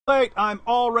Wait, I'm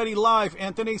already live,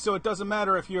 Anthony, so it doesn't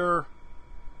matter if you're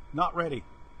not ready.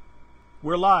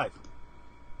 We're live.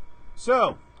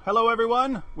 So, hello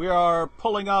everyone. We are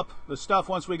pulling up the stuff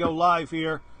once we go live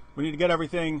here. We need to get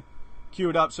everything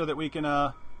queued up so that we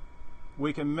can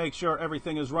make sure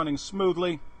everything is running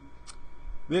smoothly.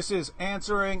 This is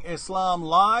Answering Islam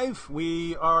Live.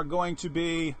 We are going to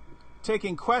be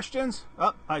taking questions.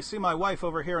 Oh, I see my wife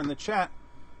over here in the chat,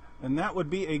 and that would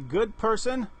be a good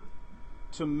person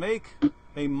to make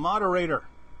a moderator.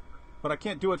 But I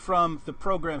can't do it from the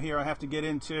program here. I have to get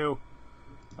into,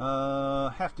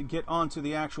 onto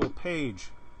the actual page.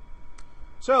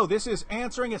 So this is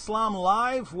Answering Islam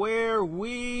Live, where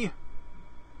we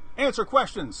answer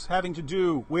questions having to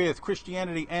do with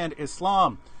Christianity and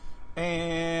Islam.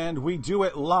 And we do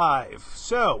it live.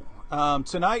 So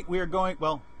tonight we are going,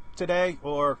 well, today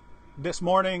or this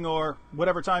morning or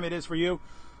whatever time it is for you,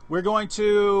 we're going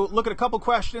to look at a couple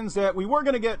questions that we were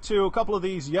going to get to a couple of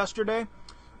these yesterday.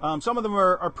 Some of them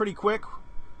are pretty quick,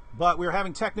 but we were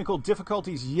having technical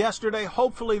difficulties yesterday.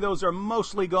 Hopefully those are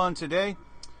mostly gone today.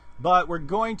 But we're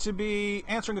going to be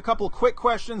answering a couple of quick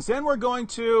questions. Then we're going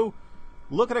to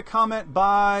look at a comment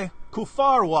by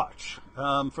Kufar Watch.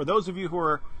 For those of you who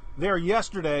were there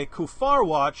yesterday, Kufar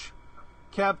Watch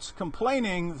kept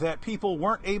complaining that people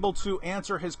weren't able to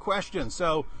answer his questions.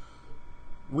 So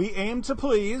we aim to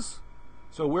please.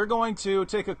 So we're going to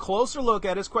take a closer look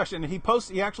at his question.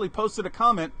 He actually posted a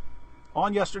comment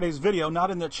on yesterday's video, not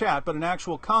in the chat, but an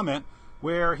actual comment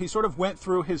where he sort of went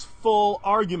through his full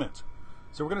argument.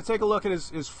 So we're going to take a look at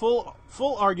his full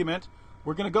argument.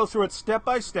 We're going to go through it step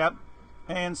by step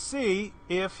and see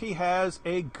if he has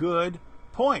a good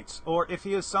point or if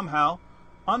he is somehow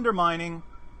undermining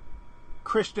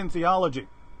Christian theology.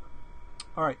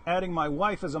 All right, adding my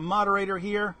wife as a moderator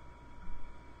here.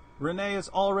 Renee is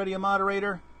already a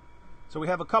moderator. So we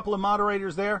have a couple of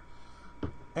moderators there.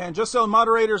 And just so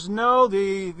moderators know,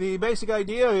 the basic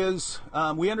idea is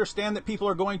we understand that people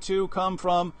are going to come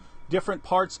from different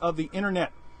parts of the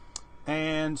internet.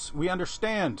 And we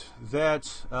understand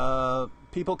that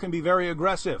people can be very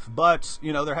aggressive, but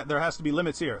you know there has to be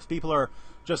limits here. If people are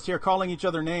just here calling each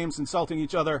other names, insulting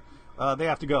each other, they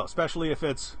have to go, especially if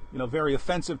it's very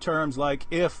offensive terms, like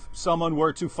if someone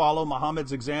were to follow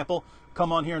Muhammad's example,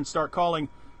 come on here and start calling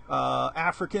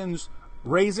Africans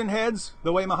raisin heads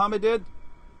the way Muhammad did,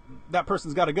 that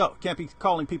person's got to go. Can't be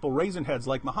calling people raisin heads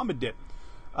like Muhammad did.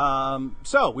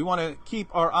 So we want to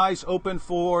keep our eyes open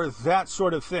for that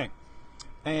sort of thing.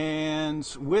 And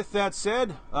with that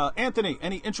said, Anthony,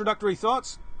 any introductory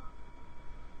thoughts?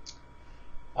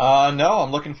 No,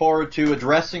 I'm looking forward to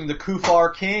addressing the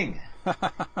Kufar King.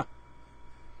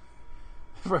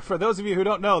 For those of you who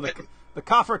don't know, the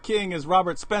Kafir King is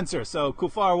Robert Spencer, so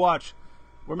Kufar Watch,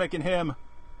 we're making him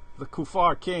the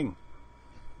Kufar King.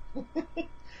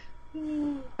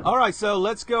 All right, so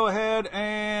let's go ahead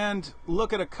and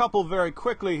look at a couple very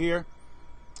quickly here.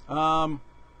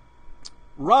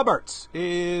 Robert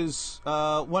is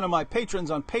one of my patrons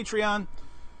on Patreon.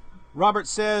 Robert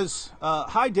says,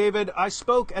 hi David, I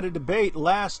spoke at a debate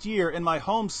last year in my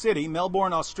home city,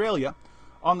 Melbourne, Australia,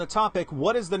 on the topic,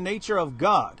 what is the nature of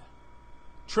God?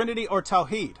 Trinity or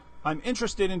Tawheed? I'm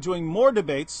interested in doing more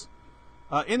debates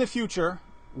in the future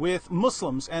with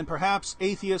Muslims and perhaps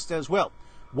atheists as well.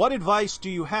 What advice do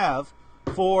you have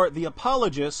for the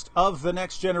apologist of the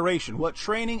next generation? What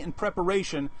training and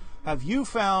preparation have you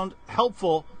found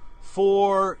helpful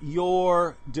for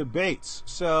your debates?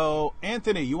 So,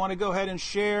 Anthony, you want to go ahead and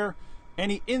share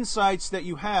any insights that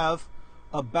you have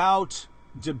about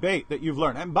debate that you've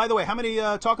learned? And by the way, how many,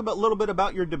 talk about a little bit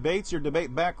about your debates, your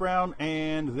debate background,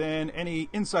 and then any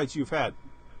insights you've had.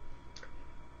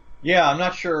 Yeah, I'm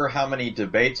not sure how many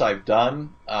debates I've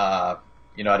done. I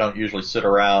don't usually sit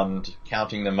around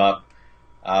counting them up.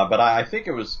 But I think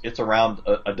it's around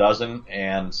a dozen,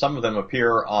 and some of them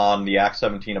appear on the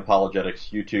Acts17Apologetics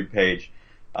YouTube page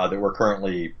that we're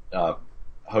currently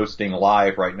hosting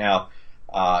live right now.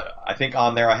 I think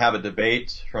on there I have a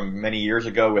debate from many years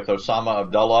ago with Osama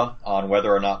Abdullah on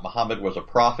whether or not Muhammad was a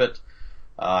prophet.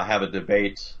 I have a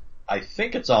debate, I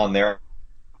think it's on there,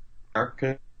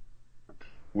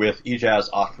 with Ijaz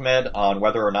Ahmed on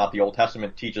whether or not the Old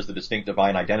Testament teaches the distinct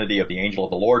divine identity of the angel of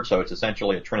the Lord, so it's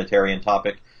essentially a Trinitarian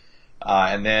topic.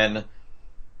 And then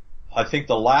I think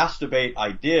the last debate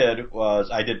I did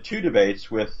two debates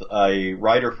with a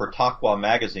writer for Taqwa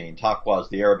magazine. Taqwa is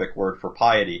the Arabic word for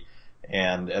piety,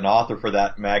 and an author for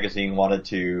that magazine wanted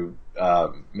to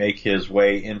make his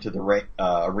way into the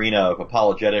arena of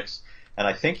apologetics, and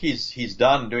I think he's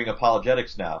done doing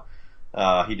apologetics now.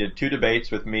 He did two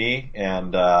debates with me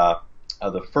and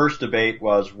The first debate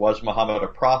was Muhammad a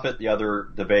prophet? The other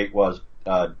debate was,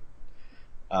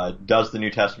 does the New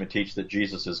Testament teach that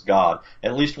Jesus is God?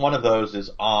 At least one of those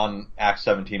is on Acts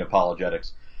 17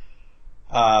 Apologetics.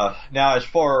 Now, as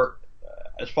far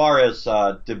as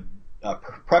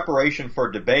preparation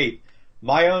for debate,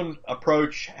 my own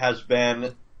approach has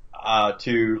been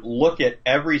to look at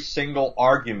every single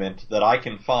argument that I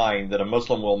can find that a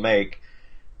Muslim will make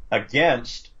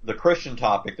against the Christian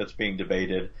topic that's being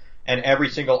debated, and every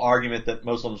single argument that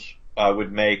Muslims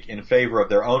would make in favor of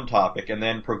their own topic, and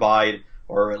then provide,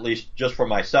 or at least just for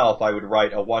myself, I would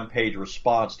write a one-page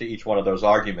response to each one of those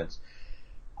arguments.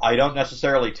 I don't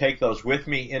necessarily take those with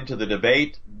me into the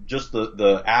debate. Just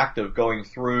the act of going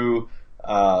through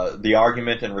the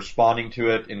argument and responding to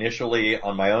it initially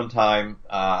on my own time,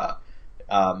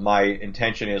 my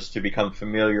intention is to become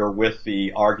familiar with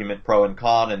the argument pro and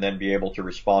con and then be able to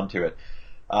respond to it.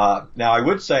 Now, I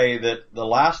would say that the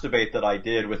last debate that I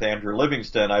did with Andrew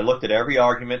Livingston, I looked at every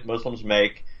argument Muslims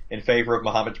make in favor of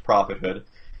Muhammad's prophethood,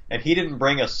 and he didn't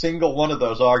bring a single one of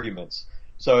those arguments.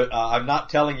 So I'm not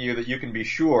telling you that you can be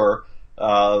sure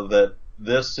that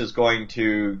this is going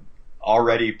to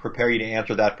already prepare you to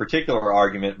answer that particular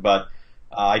argument, but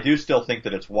I do still think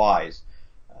that it's wise.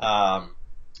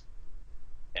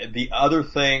 The other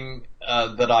thing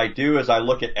that I do is I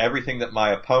look at everything that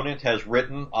my opponent has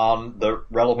written on the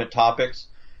relevant topics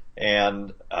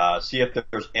and see if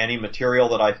there's any material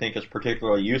that I think is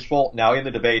particularly useful. Now, in the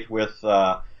debate with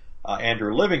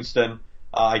Andrew Livingston,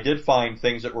 I did find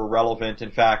things that were relevant.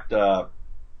 In fact,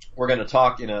 we're going to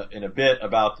talk in a bit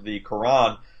about the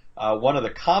Quran. One of the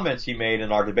comments he made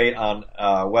in our debate on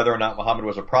whether or not Muhammad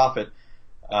was a prophet,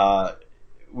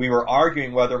 we were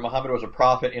arguing whether Muhammad was a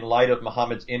prophet in light of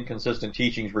Muhammad's inconsistent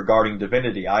teachings regarding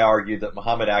divinity. I argued that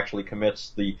Muhammad actually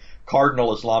commits the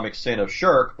cardinal Islamic sin of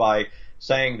shirk by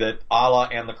saying that Allah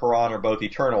and the Quran are both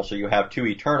eternal, so you have two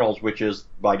eternals, which is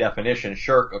by definition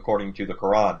shirk according to the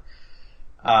Quran.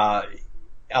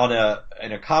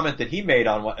 In a comment that he made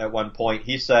at one point,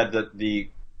 he said that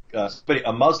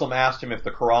a Muslim asked him if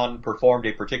the Quran performed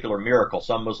a particular miracle.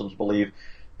 Some Muslims believe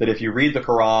that if you read the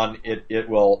Quran, it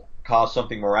will cause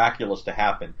something miraculous to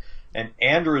happen. And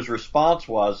Andrew's response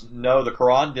was, no, the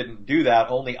Quran didn't do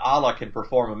that. Only Allah can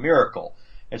perform a miracle.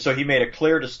 And so he made a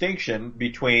clear distinction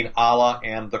between Allah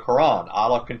and the Quran.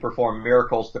 Allah can perform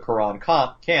miracles the Quran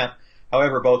can't.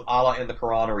 However, both Allah and the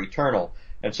Quran are eternal.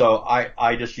 And so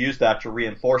I just used that to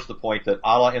reinforce the point that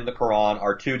Allah and the Quran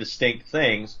are two distinct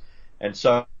things. And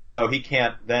so he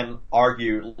can't then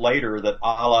argue later that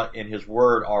Allah and his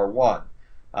word are one.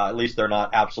 At least they're not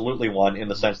absolutely one in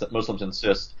the sense that Muslims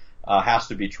insist has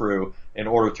to be true in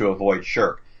order to avoid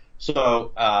shirk.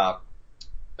 So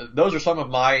those are some of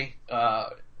my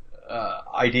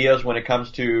ideas when it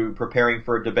comes to preparing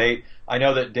for a debate. I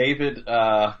know that David,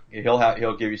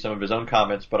 he'll give you some of his own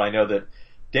comments, but I know that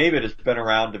David has been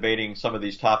around debating some of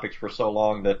these topics for so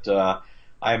long that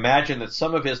I imagine that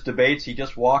some of his debates he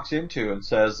just walks into and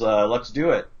says, let's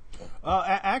do it.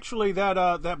 Actually,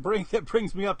 that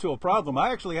brings me up to a problem.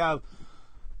 I actually have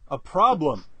a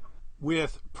problem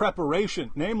with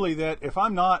preparation, namely that if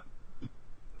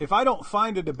I don't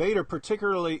find a debater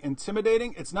particularly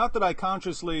intimidating, it's not that I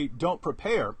consciously don't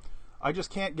prepare. I just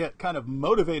can't get kind of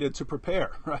motivated to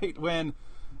prepare, right? When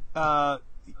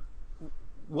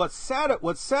what's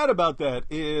sad about that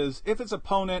is if it's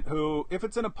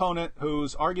an opponent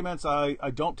whose arguments I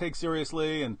don't take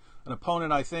seriously, and an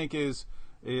opponent I think is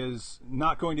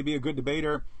not going to be a good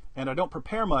debater, and I don't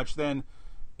prepare much, then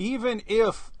even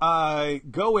if I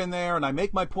go in there and I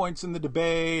make my points in the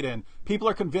debate and people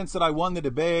are convinced that I won the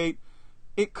debate,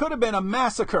 it could have been a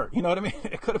massacre. You know what I mean?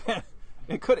 It could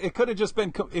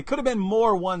have been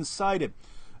more one-sided.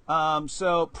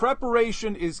 So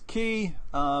preparation is key.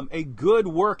 A good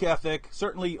work ethic,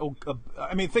 certainly.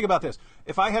 I mean, think about this.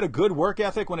 If I had a good work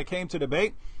ethic when it came to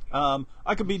debate,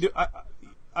 I could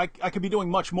be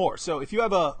doing much more. So if you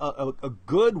have a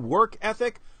good work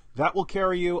ethic, that will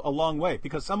carry you a long way,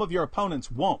 because some of your opponents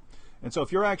won't. And so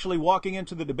if you're actually walking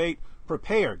into the debate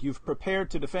prepared, you've prepared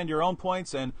to defend your own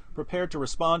points and prepared to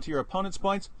respond to your opponent's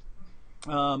points,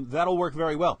 that'll work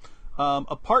very well.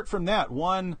 Apart from that,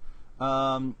 one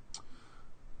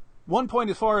point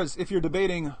as far as if you're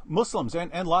debating Muslims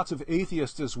and lots of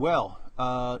atheists as well,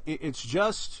 it's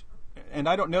just, and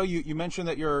I don't know, you mentioned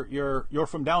that you're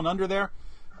from down under there.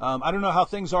 I don't know how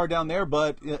things are down there,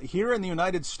 but here in the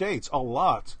United States,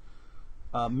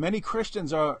 many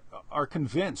Christians are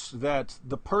convinced that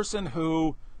the person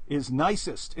who is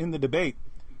nicest in the debate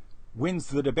wins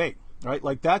the debate, right?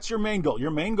 Like, that's your main goal. Your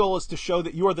main goal is to show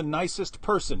that you are the nicest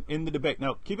person in the debate.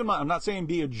 Now, keep in mind, I'm not saying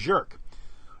be a jerk.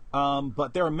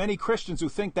 But there are many Christians who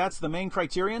think that's the main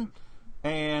criterion.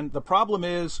 And the problem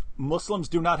is Muslims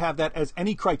do not have that as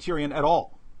any criterion at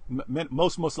all.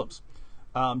 Most Muslims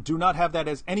do not have that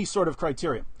as any sort of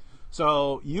criterion.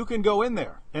 So you can go in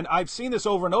there, and I've seen this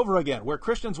over and over again, where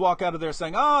Christians walk out of there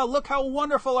saying, "Ah, look how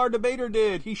wonderful our debater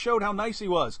did. He showed how nice he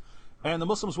was." And the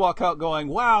Muslims walk out going,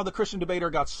 "Wow, the Christian debater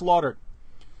got slaughtered."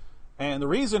 And the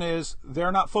reason is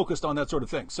they're not focused on that sort of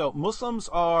thing. So Muslims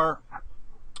are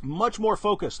much more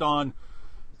focused on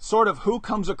sort of who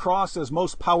comes across as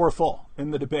most powerful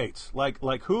in the debates,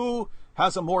 like who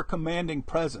has a more commanding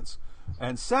presence.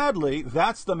 And sadly,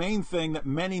 that's the main thing that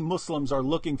many Muslims are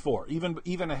looking for,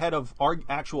 even ahead of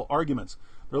actual arguments.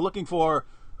 They're looking for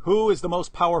who is the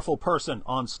most powerful person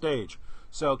on stage.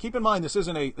 So keep in mind, this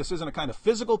isn't a kind of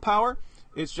physical power.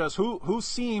 It's just who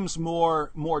seems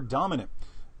more dominant.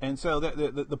 And so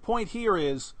the point here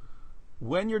is,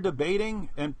 when you're debating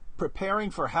and preparing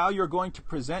for how you're going to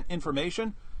present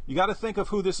information, you got to think of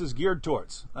who this is geared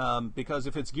towards. Because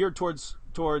if it's geared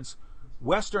towards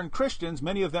Western Christians,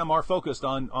 many of them are focused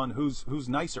on who's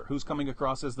nicer, who's coming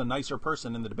across as the nicer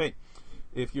person in the debate.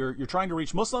 If you're trying to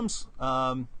reach Muslims,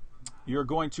 you're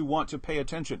going to want to pay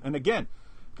attention. And again,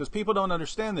 because people don't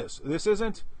understand this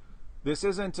isn't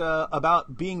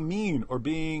about being mean or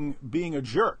being a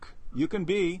jerk. You can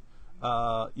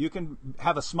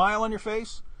have a smile on your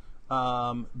face,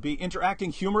 be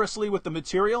interacting humorously with the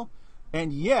material,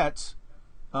 and yet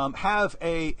have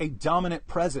a dominant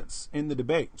presence in the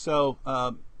debate. So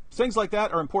things like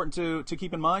that are important to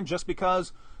keep in mind, just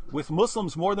because with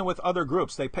Muslims more than with other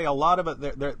groups, they pay a lot of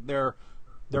it.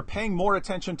 They're paying more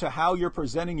attention to how you're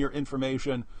presenting your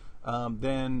information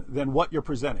than what you're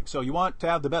presenting. So you want to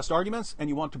have the best arguments, and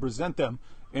you want to present them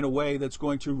in a way that's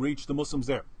going to reach the Muslims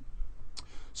there.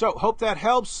 So hope that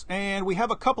helps. And we have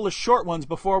a couple of short ones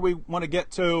before we want to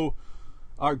get to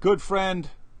our good friend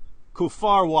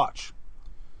Kufar Watch.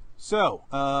 So,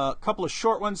 a couple of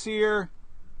short ones here.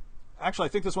 Actually, I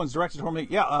think this one's directed toward me.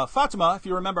 Yeah, Fatima, if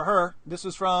you remember her. This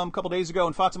is from a couple days ago,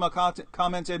 and Fatima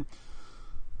commented,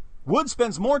 "Wood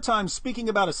spends more time speaking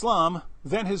about Islam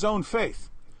than his own faith.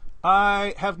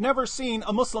 I have never seen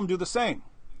a Muslim do the same.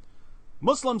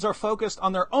 Muslims are focused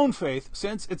on their own faith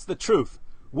since it's the truth.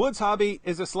 Wood's hobby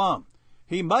is Islam.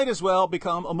 He might as well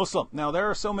become a Muslim." Now, there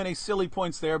are so many silly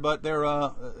points there, but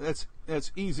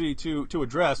it's easy to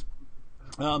address.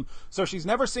 So she's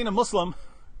never seen a Muslim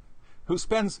who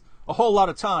spends a whole lot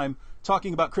of time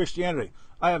talking about Christianity.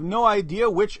 I have no idea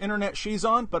which internet she's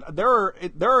on, but there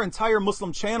are entire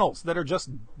Muslim channels that are just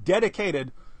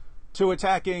dedicated to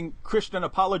attacking Christian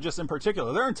apologists in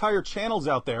particular. There are entire channels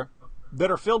out there that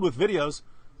are filled with videos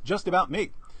just about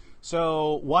me.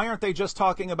 So why aren't they just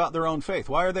talking about their own faith?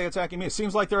 Why are they attacking me? It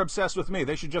seems like they're obsessed with me.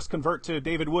 They should just convert to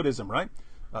David Woodism, right?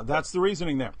 That's the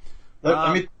reasoning there.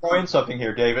 Let me throw in something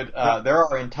here, David. There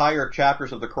are entire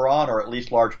chapters of the Quran, or at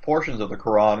least large portions of the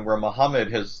Quran, where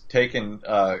Muhammad has taken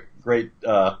great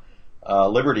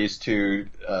liberties to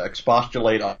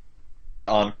expostulate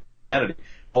on Christianity.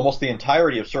 Almost the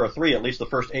entirety of Surah 3, at least the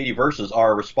first 80 verses,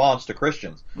 are a response to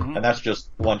Christians. Mm-hmm. And that's just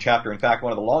one chapter. In fact,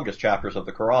 one of the longest chapters of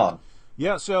the Quran.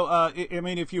 Yeah, so, I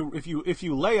mean, if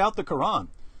you lay out the Quran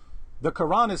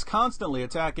is constantly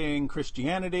attacking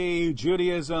Christianity,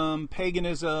 Judaism,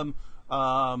 paganism,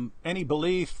 any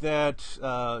belief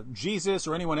that Jesus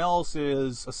or anyone else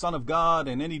is a son of God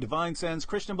in any divine sense,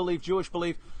 Christian belief, Jewish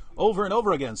belief, over and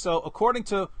over again. So according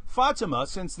to Fatima,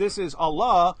 since this is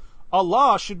Allah,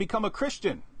 Allah should become a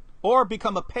Christian or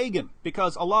become a pagan,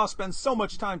 because Allah spends so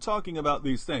much time talking about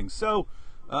these things. So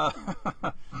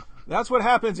that's what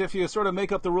happens if you sort of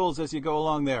make up the rules as you go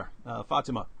along there,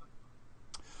 Fatima.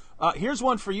 Here's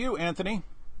one for you, Anthony.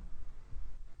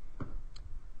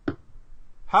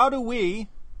 How do we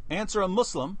answer a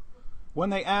Muslim when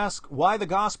they ask why the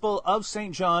Gospel of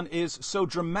St. John is so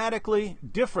dramatically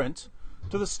different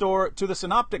to the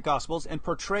Synoptic Gospels and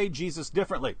portray Jesus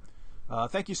differently?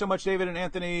 Thank you so much, David and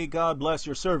Anthony. God bless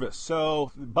your service.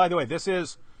 So, by the way,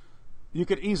 you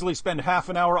could easily spend half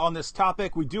an hour on this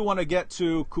topic. We do want to get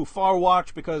to Kufar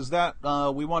Watch, because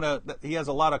he has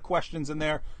a lot of questions in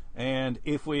there. And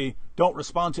if we don't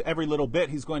respond to every little bit,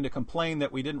 he's going to complain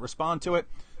that we didn't respond to it.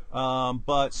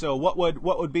 So what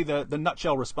would be the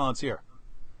nutshell response here?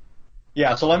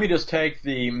 Yeah, so let me just take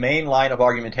the main line of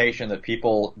argumentation that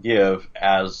people give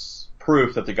as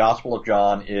proof that the Gospel of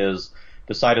John is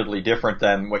decidedly different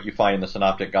than what you find in the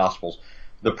Synoptic Gospels.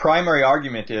 The primary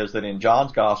argument is that in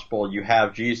John's Gospel you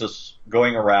have Jesus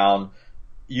going around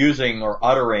using or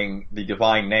uttering the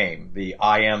divine name, the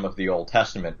I am of the Old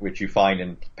Testament, which you find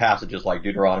in passages like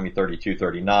Deuteronomy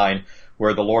 32:39,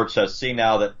 where the Lord says, "See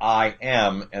now that I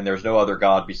am, and there's no other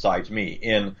God besides me."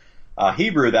 In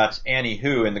Hebrew, that's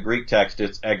anihu. In the Greek text,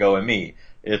 it's ego eimi.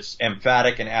 It's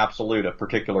emphatic and absolute, a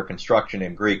particular construction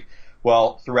in Greek.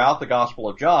 Well, throughout the Gospel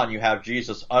of John, you have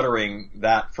Jesus uttering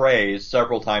that phrase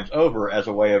several times over as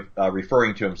a way of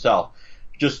referring to himself.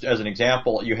 Just as an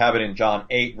example, you have it in John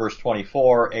 8, verse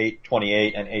 24,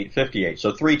 8:28, and 8:58.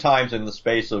 So 3 times in the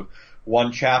space of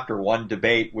one chapter, one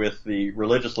debate with the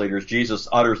religious leaders, Jesus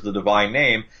utters the divine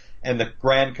name, and the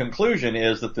grand conclusion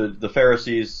is that the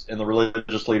Pharisees and the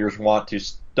religious leaders want to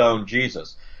stone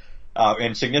Jesus.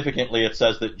 And significantly, it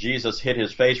says that Jesus hid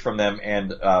his face from them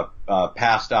and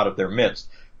passed out of their midst,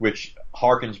 which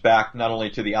harkens back not only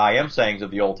to the I am sayings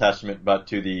of the Old Testament, but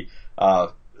to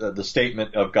the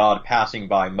statement of God passing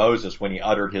by Moses when he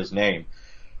uttered his name.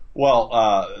 Well,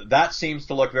 that seems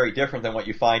to look very different than what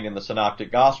you find in the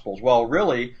Synoptic Gospels. Well,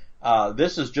 really,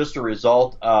 this is just a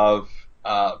result of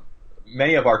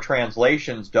many of our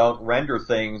translations don't render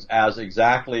things as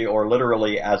exactly or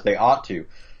literally as they ought to.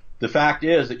 The fact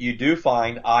is that you do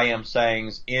find I am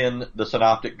sayings in the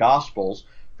Synoptic Gospels.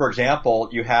 For example,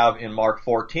 you have in Mark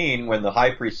 14 when the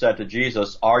high priest said to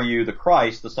Jesus, "Are you the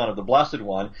Christ, the Son of the Blessed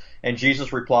One?" And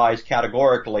Jesus replies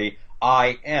categorically,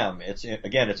 "I am." It's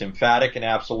emphatic and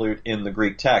absolute in the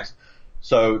Greek text.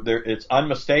 So it's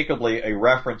unmistakably a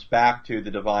reference back to the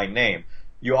divine name.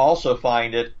 You also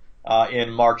find it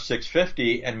in Mark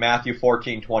 6:50 and Matthew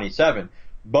 14:27.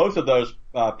 Both of those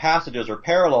passages are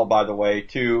parallel, by the way,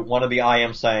 to one of the I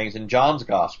am sayings in John's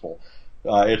Gospel.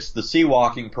 It's the sea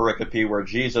walking pericope where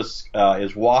Jesus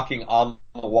is walking on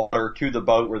the water to the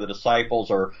boat where the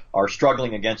disciples are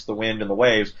struggling against the wind and the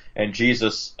waves, and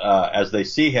Jesus, as they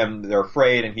see him, they're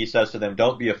afraid, and he says to them,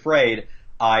 "Don't be afraid,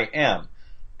 I am."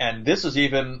 And this is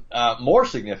even more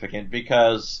significant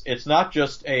because it's not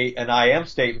just an I am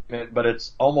statement, but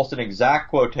it's almost an exact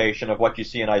quotation of what you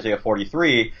see in Isaiah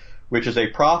 43, which is a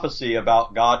prophecy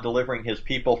about God delivering his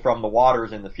people from the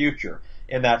waters in the future.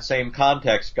 In that same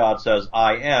context, God says,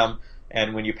 "I am,"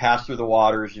 and when you pass through the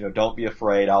waters, don't be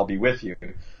afraid, I'll be with you.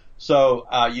 So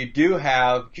you do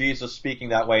have Jesus speaking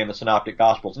that way in the Synoptic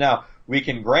Gospels. Now, we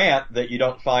can grant that you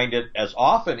don't find it as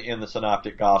often in the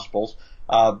Synoptic Gospels,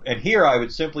 and here I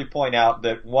would simply point out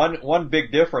that one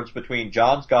big difference between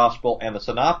John's Gospel and the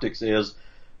Synoptics is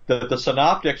that the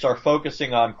Synoptics are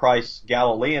focusing on Christ's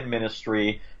Galilean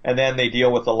ministry, and then they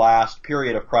deal with the last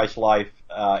period of Christ's life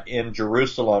in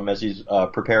Jerusalem as he's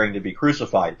preparing to be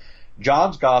crucified.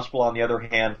 John's Gospel, on the other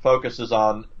hand, focuses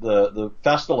on the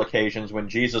festal occasions when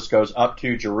Jesus goes up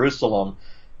to Jerusalem,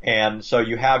 and so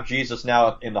you have Jesus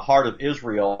now in the heart of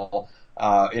Israel,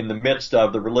 in the midst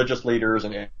of the religious leaders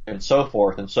and so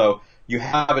forth, and so you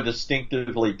have a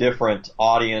distinctively different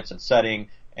audience and setting,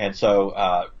 and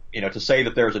so to say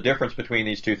that there's a difference between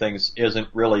these two things isn't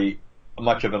really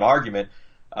much of an argument,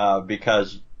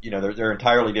 because they're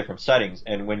entirely different settings,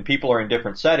 and when people are in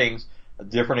different settings,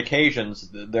 different occasions,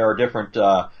 there are different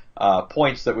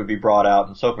points that would be brought out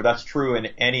and so forth. That's true in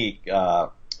any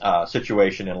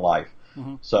situation in life.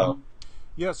 Mm-hmm. So. Mm-hmm.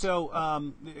 Yeah,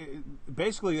 so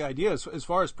basically the idea is, as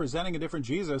far as presenting a different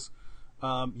Jesus,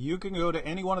 you can go to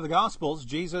any one of the Gospels.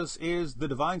 Jesus is the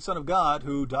divine Son of God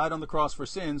who died on the cross for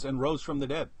sins and rose from the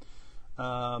dead.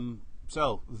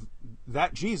 So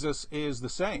that Jesus is the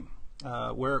same,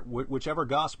 whichever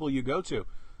Gospel you go to.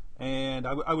 And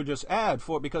I would just add,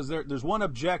 because there's one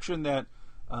objection that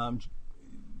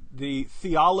the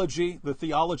theology of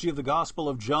the Gospel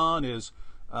of John is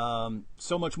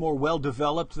so much more well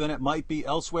developed than it might be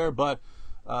elsewhere, but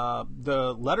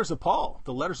the letters of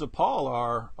Paul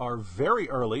are very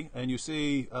early, and you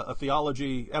see a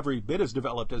theology every bit as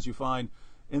developed as you find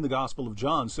in the Gospel of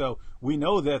John. So we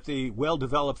know that the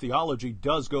well-developed theology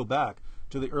does go back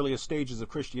to the earliest stages of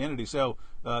Christianity. So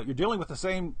you're dealing with the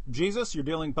same Jesus,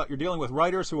 but you're dealing with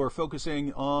writers who are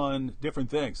focusing on different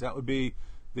things. That would be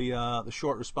the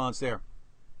short response there.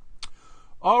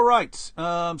 All right,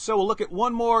 so we'll look at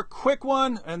one more quick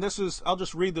one, and I'll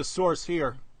just read the source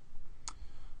here.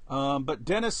 But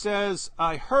Dennis says,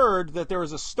 "I heard that there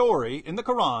is a story in the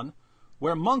Quran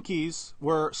where monkeys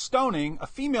were stoning a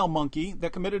female monkey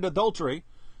that committed adultery,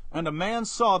 and a man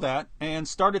saw that and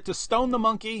started to stone the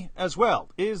monkey as well.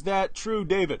 Is that true,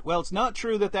 David?" Well, it's not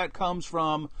true that comes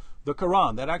from the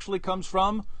Quran. That actually comes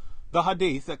from the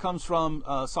Hadith. That comes from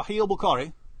Sahih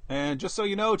al-Bukhari. And just so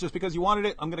you know, just because you wanted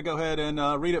it, I'm going to go ahead and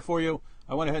read it for you.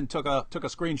 I went ahead and took a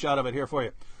screenshot of it here for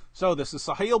you. So this is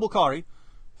Sahih al-Bukhari,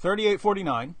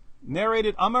 3849,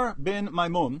 narrated Amr bin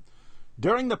Maimun.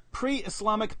 During the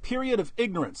pre-Islamic period of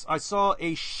ignorance, I saw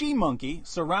a she-monkey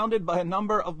surrounded by a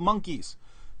number of monkeys.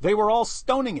 They were all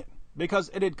stoning it because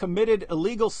it had committed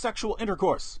illegal sexual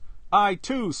intercourse. I,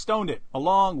 too, stoned it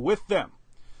along with them.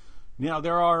 Now,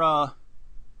 there are a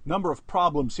number of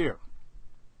problems here.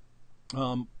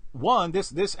 One,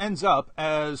 this ends up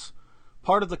as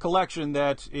part of the collection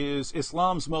that is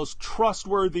Islam's most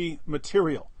trustworthy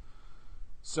material.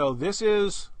 So this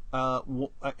is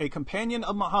a companion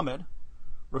of Muhammad,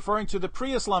 referring to the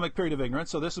pre-Islamic period of ignorance.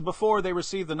 So this is before they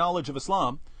received the knowledge of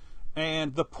Islam.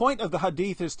 And the point of the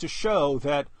hadith is to show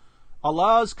that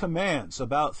Allah's commands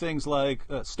about things like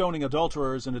stoning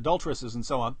adulterers and adulteresses and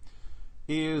so on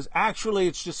is actually,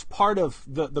 it's just part of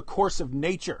the course of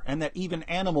nature, and that even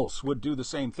animals would do the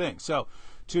same thing. So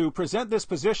to present this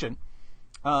position,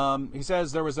 he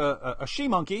says there was a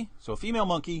she-monkey, so a female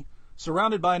monkey,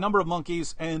 surrounded by a number of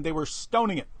monkeys, and they were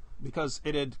stoning it because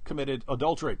it had committed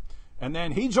adultery. And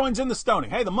then he joins in the stoning.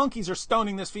 Hey, the monkeys are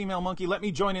stoning this female monkey. Let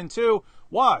me join in too.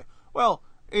 Why? Well,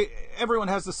 everyone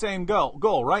has the same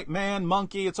goal, right? Man,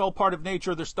 monkey, it's all part of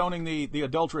nature. They're stoning the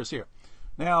adulteress here.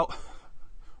 Now,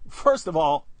 first of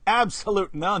all,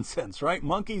 absolute nonsense, right?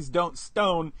 Monkeys don't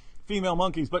stone female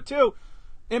monkeys. But two,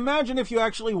 imagine if you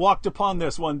actually walked upon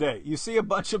this one day. You see a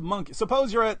bunch of monkeys.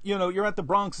 Suppose you're at the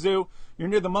Bronx Zoo. You're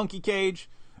near the monkey cage,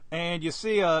 and you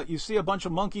see a bunch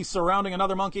of monkeys surrounding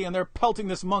another monkey, and they're pelting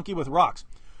this monkey with rocks.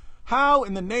 How,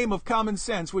 in the name of common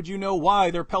sense, would you know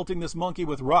why they're pelting this monkey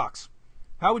with rocks?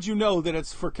 How would you know that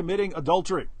it's for committing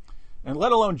adultery? And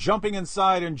let alone jumping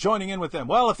inside and joining in with them.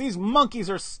 Well, if these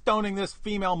monkeys are stoning this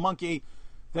female monkey,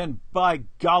 then by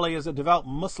golly, as a devout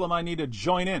Muslim, I need to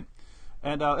join in.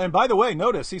 And by the way,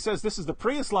 notice, he says this is the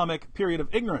pre-Islamic period of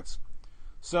ignorance.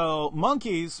 So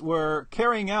monkeys were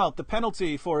carrying out the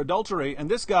penalty for adultery, and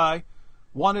this guy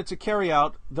wanted to carry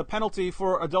out the penalty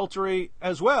for adultery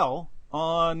as well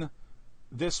on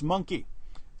this monkey.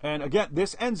 And again,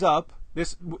 this ends up,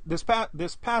 this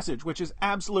passage, which is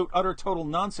absolute, utter, total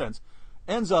nonsense,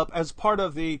 ends up as part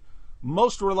of the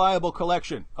most reliable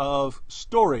collection of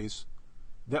stories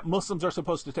that Muslims are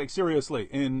supposed to take seriously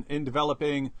in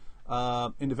developing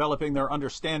their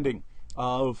understanding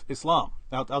of Islam.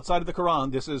 Outside of the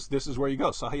Quran, this is where you go,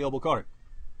 Sahih al-Bukhari.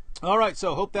 All right,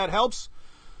 so hope that helps.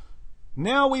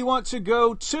 Now we want to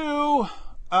go to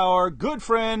our good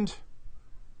friend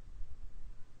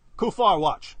Kufar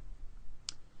Watch.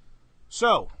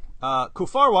 So,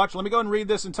 Kufar Watch, let me go and read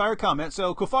this entire comment.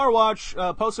 So, Kufar Watch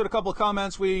posted a couple of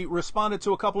comments. We responded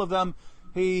to a couple of them.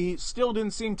 He still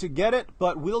didn't seem to get it,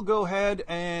 but we'll go ahead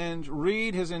and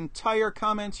read his entire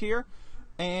comment here,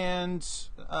 and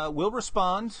we'll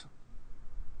respond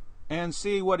and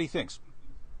see what he thinks.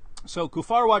 So,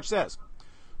 Kufar Watch says,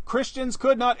 Christians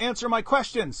could not answer my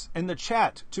questions in the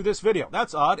chat to this video.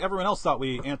 That's odd. Everyone else thought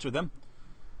we answered them.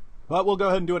 But we'll go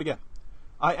ahead and do it again.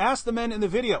 I asked the men in the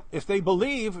video if they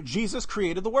believe Jesus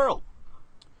created the world.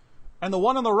 And the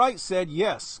one on the right said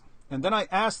yes. And then I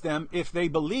asked them if they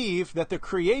believe that the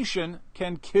creation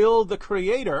can kill the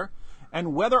creator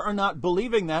and whether or not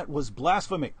believing that was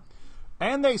blasphemy.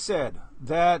 And they said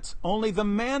that only the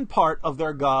man part of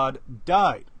their God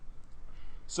died.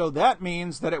 So that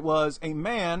means that it was a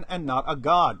man and not a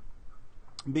God.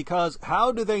 Because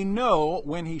how do they know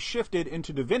when he shifted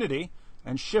into divinity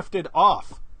and shifted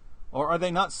off? Or are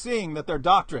they not seeing that their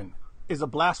doctrine is a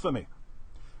blasphemy?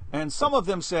 And some of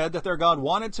them said that their God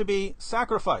wanted to be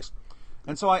sacrificed.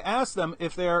 And so I asked them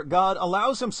if their God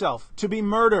allows himself to be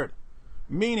murdered.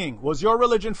 Meaning, was your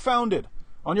religion founded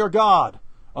on your God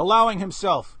allowing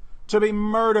himself to be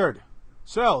murdered?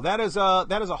 So that is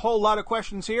a whole lot of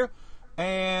questions here.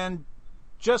 And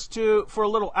just for a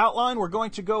little outline, we're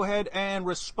going to go ahead and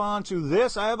respond to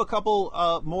this. I have a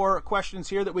couple more questions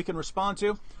here that we can respond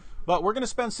to. But we're going to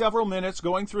spend several minutes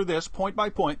going through this point by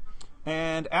point,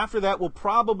 and after that we'll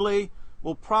probably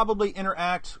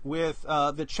interact with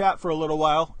the chat for a little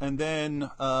while, and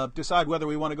then decide whether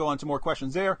we want to go on to more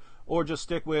questions there or just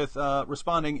stick with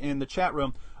responding in the chat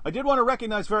room. I did want to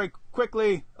recognize very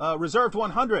quickly Reserved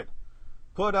 100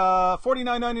 put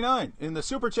 $49.99 in the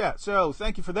super chat, so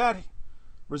thank you for that.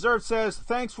 Reserved says,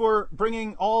 thanks for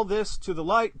bringing all this to the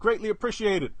light, greatly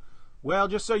appreciated. Well,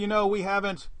 just so you know, we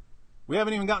haven't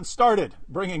even gotten started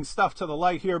bringing stuff to the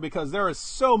light here, because there is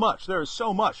so much out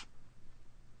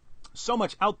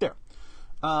there,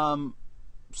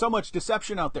 so much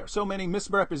deception out there, so many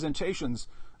misrepresentations,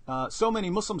 so many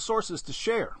Muslim sources to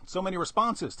share, so many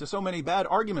responses to so many bad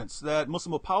arguments that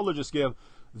Muslim apologists give,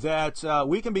 that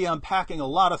we can be unpacking a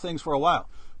lot of things for a while.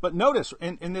 But notice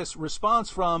in this response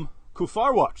from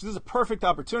Kufar Watch, this is a perfect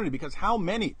opportunity, because how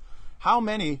many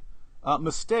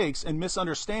mistakes and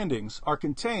misunderstandings are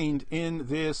contained in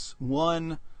this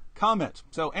one comment.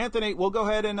 So, Anthony, we'll go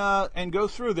ahead and go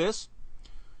through this.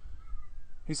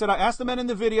 He said, I asked the men in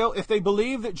the video if they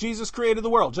believe that Jesus created the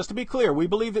world. Just to be clear, we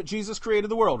believe that Jesus created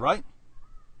the world, right?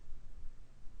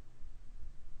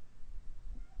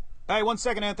 Hey, 1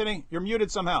 second, Anthony. You're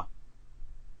muted somehow.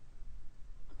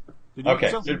 Did you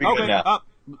okay, should be good now.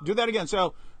 Do that again.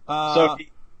 So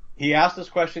he asked this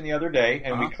question the other day,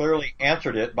 and we clearly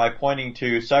answered it by pointing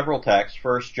to several texts.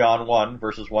 1 John 1,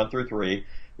 verses 1 through 3,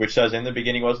 which says, in the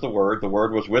beginning was the Word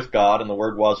was with God, and the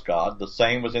Word was God. The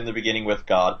same was in the beginning with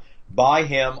God. By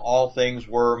him all things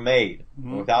were made.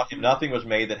 Mm-hmm. Without him nothing was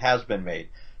made that has been made.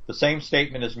 The same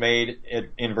statement is made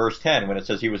in verse 10 when it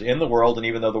says he was in the world, and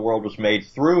even though the world was made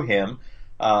through him,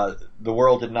 the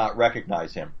world did not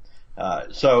recognize him.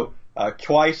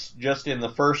 Twice, just in the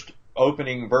first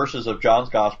opening verses of John's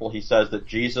Gospel, he says that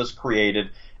Jesus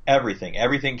created everything.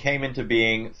 Everything came into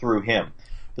being through him.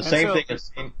 The same thing is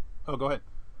seen. Oh, go ahead.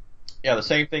 Yeah, the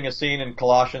same thing is seen in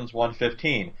Colossians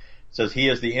 1:15. It says, he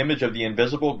is the image of the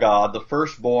invisible God, the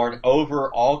firstborn over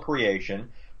all creation.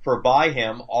 For by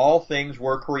him all things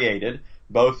were created,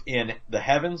 both in the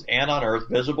heavens and on earth,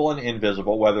 visible and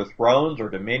invisible, whether thrones or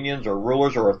dominions or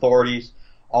rulers or authorities.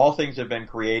 All things have been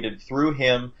created through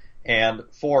him and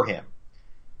for him.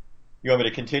 You want me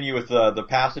to continue with the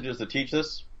passages that teach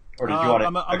this, or did you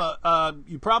want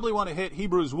to? You probably want to hit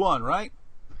Hebrews 1, right?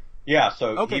 Yeah.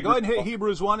 So okay, go ahead and hit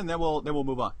Hebrews 1, and then we'll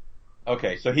move on.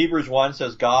 Okay. So Hebrews 1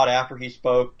 says, God, after he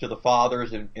spoke to the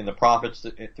fathers in the prophets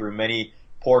through many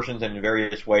portions and in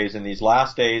various ways, in these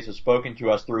last days has spoken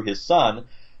to us through his Son,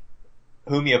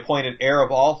 whom he appointed heir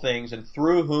of all things, and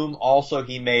through whom also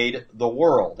he made the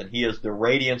world. And he is the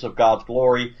radiance of God's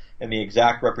glory and the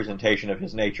exact representation of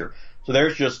his nature. So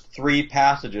there's just 3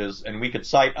 passages, and we could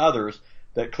cite others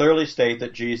that clearly state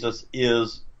that Jesus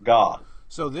is God.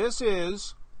 So this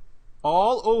is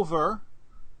all over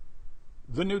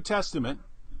the New Testament,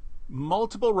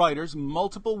 multiple writers,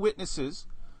 multiple witnesses,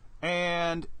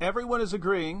 and everyone is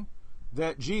agreeing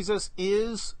that Jesus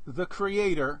is the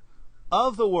creator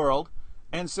of the world.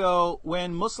 And so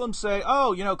when Muslims say,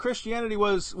 oh, Christianity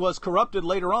was corrupted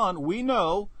later on, we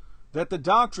know that the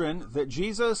doctrine that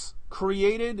Jesus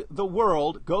created the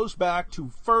world goes back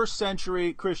to 1st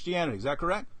century Christianity. Is that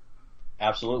correct?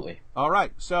 Absolutely. All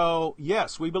right. So,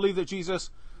 yes, we believe that Jesus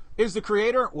is the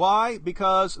creator. Why?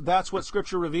 Because that's what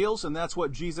Scripture reveals, and that's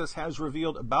what Jesus has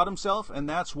revealed about himself, and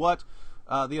that's what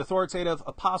the authoritative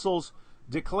apostles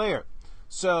declare.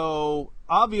 So,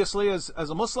 obviously, as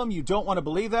a Muslim, you don't want to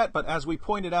believe that, but as we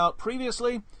pointed out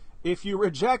previously, if you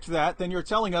reject that, then you're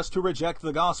telling us to reject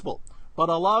the gospel. But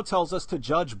Allah tells us to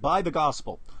judge by the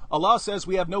gospel. Allah says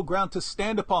we have no ground to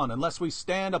stand upon unless we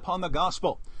stand upon the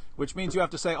gospel, which means you have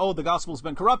to say, oh, the gospel's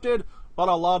been corrupted, but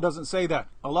Allah doesn't say that.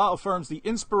 Allah affirms the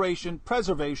inspiration,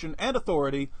 preservation, and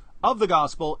authority of the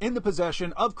gospel in the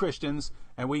possession of Christians,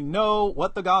 and we know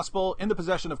what the gospel in the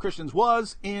possession of Christians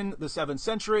was in the 7th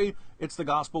century. It's the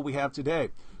gospel we have today.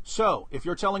 So, if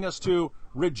you're telling us to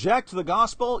reject the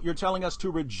gospel, you're telling us to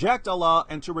reject Allah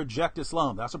and to reject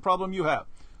Islam. That's a problem you have.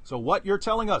 So what you're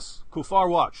telling us, Kufar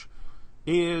Watch,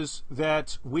 is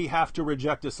that we have to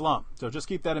reject Islam. So just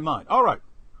keep that in mind. All right.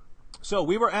 So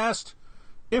we were asked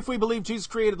if we believe Jesus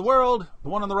created the world. The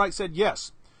one on the right said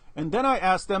yes. And then I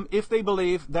asked them if they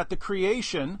believe that the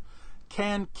creation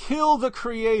can kill the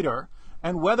creator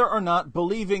and whether or not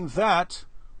believing that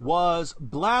was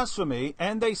blasphemy.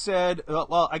 And they said,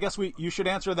 well, I guess you should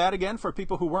answer that again for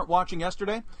people who weren't watching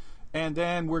yesterday. And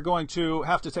then we're going to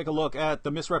have to take a look at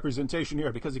the misrepresentation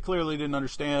here because he clearly didn't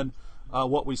understand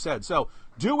what we said. So,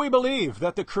 do we believe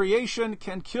that the creation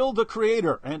can kill the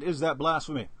creator, and is that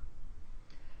blasphemy?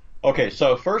 Okay,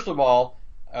 so first of all,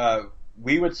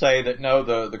 we would say that no,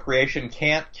 the creation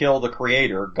can't kill the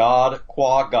creator. God,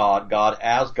 qua God, God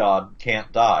as God,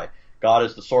 can't die. God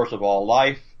is the source of all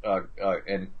life,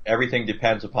 and everything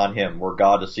depends upon him. Were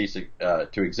God to cease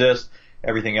to exist,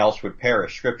 everything else would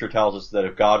perish. Scripture tells us that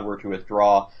if God were to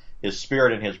withdraw his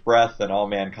spirit and his breath, then all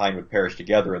mankind would perish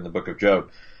together in the book of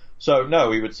Job. So no,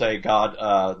 we would say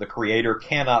God, the creator,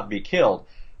 cannot be killed.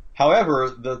 However,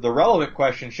 the relevant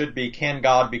question should be, can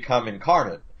God become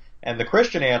incarnate? And the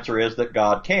Christian answer is that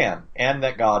God can, and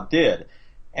that God did.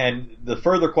 And the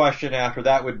further question after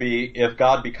that would be, if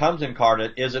God becomes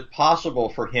incarnate, is it possible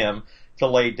for him to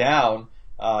lay down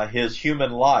his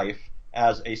human life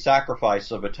as a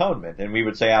sacrifice of atonement? And we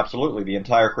would say absolutely. The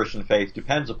entire Christian faith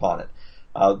depends upon it.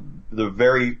 The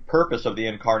very purpose of the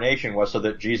incarnation was so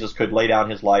that Jesus could lay down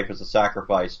his life as a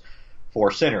sacrifice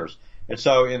for sinners. And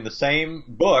so in the same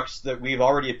books that we've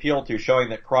already appealed to, showing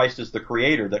that Christ is the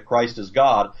creator, that Christ is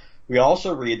God, we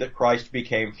also read that Christ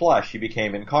became flesh. He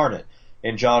became incarnate.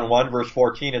 In John 1, verse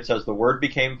 14, it says, "The Word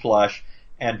became flesh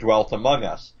and dwelt among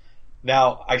us."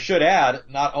 Now, I should add,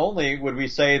 not only would we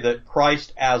say that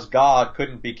Christ as God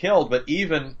couldn't be killed, but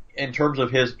even in terms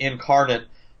of his incarnate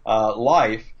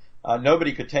life,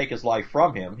 nobody could take his life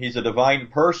from him. He's a divine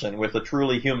person with a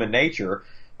truly human nature,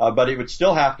 but it would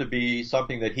still have to be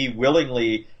something that he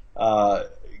willingly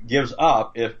gives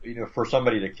up if for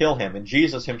somebody to kill him. And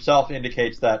Jesus himself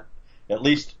indicates that at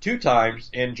least 2 times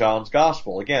in John's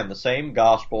gospel. Again, the same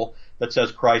gospel that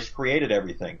says Christ created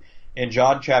everything. In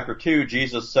John chapter 2,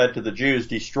 Jesus said to the Jews,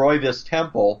 "Destroy this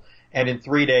temple, and in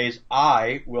 3 days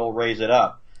I will raise it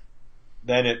up."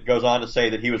 Then it goes on to say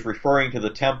that he was referring to the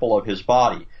temple of his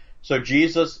body. So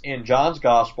Jesus in John's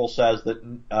gospel says that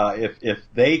if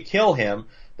they kill him,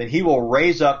 then he will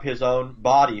raise up his own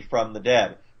body from the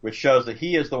dead, which shows that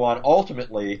he is the one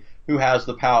ultimately who has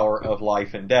the power of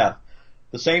life and death.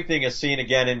 The same thing is seen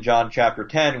again in John chapter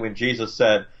 10 when Jesus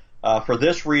said, "For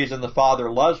this reason the Father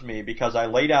loves me, because I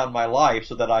lay down my life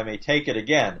so that I may take it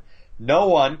again. No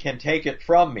one can take it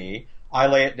from me. I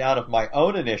lay it down of my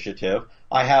own initiative.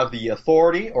 I have the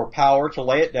authority or power to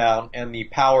lay it down and the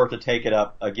power to take it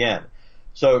up again."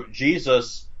 So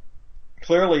Jesus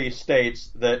clearly states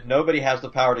that nobody has the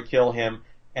power to kill him,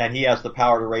 and he has the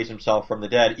power to raise himself from the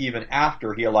dead, even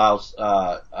after he allows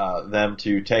them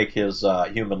to take his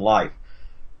human life.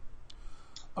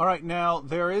 All right, now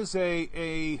there is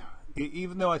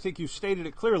even though I think you stated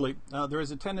it clearly, there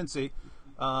is a tendency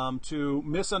to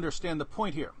misunderstand the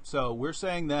point here. So we're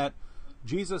saying that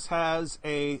Jesus has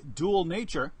a dual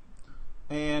nature,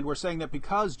 and we're saying that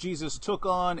because Jesus took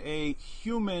on a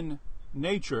human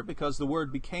nature, because the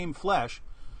Word became flesh,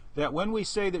 that when we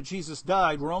say that Jesus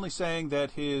died, we're only saying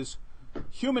that his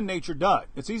human nature died.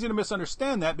 It's easy to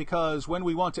misunderstand that, because when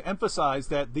we want to emphasize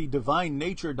that the divine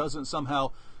nature doesn't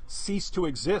somehow cease to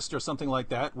exist or something like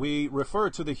that, we refer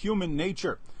to the human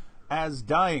nature as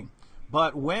dying.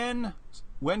 But when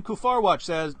Kufar Watch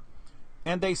says,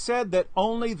 "And they said that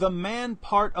only the man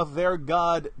part of their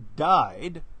God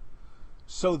died,"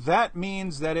 so that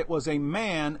means that it was a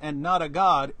man and not a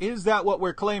God. Is that what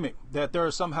we're claiming? That there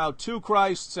are somehow 2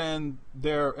 Christs, and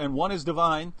one is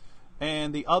divine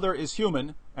and the other is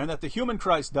human, and that the human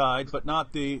Christ died but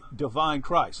not the divine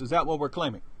Christ? Is that what we're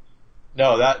claiming?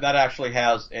 No, that actually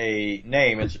has a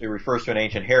name. It refers to an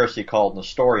ancient heresy called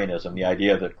Nestorianism, the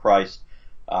idea that Christ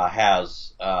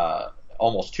has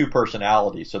almost 2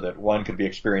 personalities, so that one could be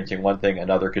experiencing one thing,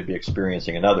 another could be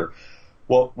experiencing another.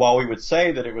 Well, while we would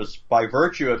say that it was by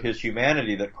virtue of his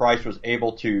humanity that Christ was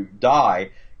able to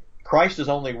die, Christ is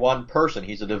only one person.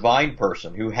 He's a divine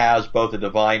person who has both a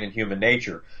divine and human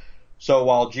nature. So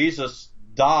while Jesus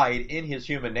died in his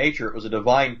human nature, it was a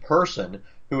divine person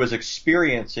who was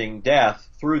experiencing death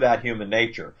through that human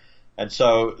nature. And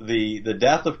so the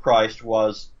death of Christ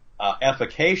was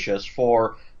efficacious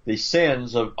for the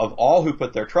sins of all who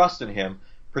put their trust in him,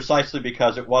 precisely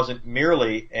because it wasn't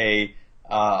merely a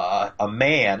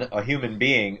man, a human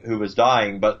being who was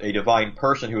dying, but a divine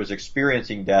person who was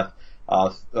experiencing death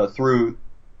through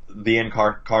the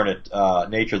incarnate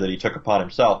nature that he took upon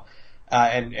himself.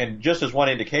 And just as one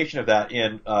indication of that,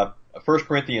 in 1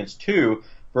 Corinthians 2,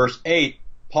 verse 8,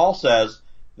 Paul says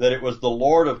that it was the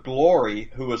Lord of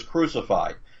glory who was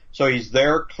crucified. So he's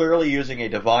there clearly using a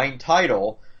divine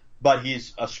title, but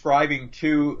he's ascribing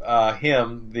to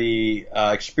him the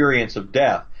experience of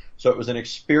death. So it was an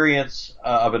experience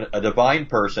of a divine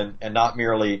person, and not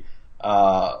merely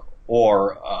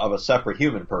or of a separate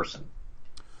human person.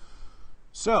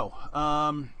 So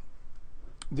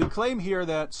the claim here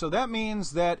that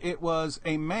means that it was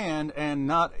a man and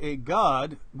not a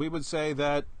God. We would say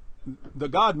that the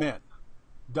God-man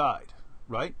died,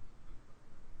 right?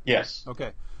 Yes.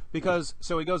 Okay.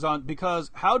 So he goes on, because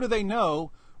how do they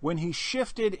know when he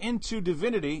shifted into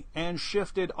divinity and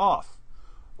shifted off?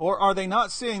 Or are they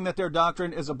not seeing that their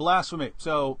doctrine is a blasphemy?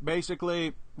 So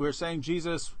basically, we're saying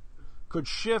Jesus could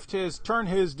turn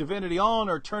his divinity on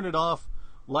or turn it off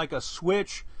like a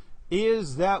switch.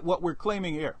 Is that what we're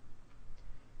claiming here?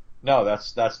 No,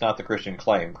 that's not the Christian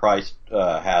claim. Christ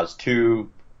has 2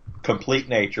 complete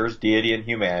natures, deity and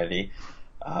humanity,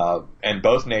 and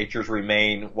both natures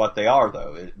remain what they are,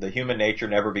 though. The human nature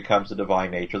never becomes the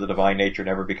divine nature. The divine nature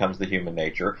never becomes the human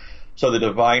nature. So the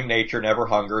divine nature never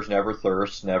hungers, never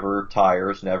thirsts, never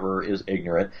tires, never is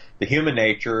ignorant. The human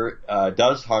nature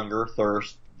does hunger,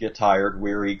 thirst, get tired,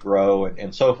 weary, grow,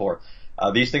 and so forth.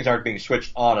 These things aren't being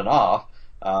switched on and off,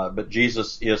 but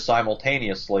Jesus is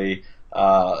simultaneously,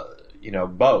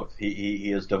 both.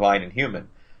 He is divine and human.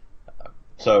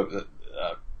 So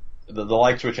the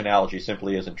light switch analogy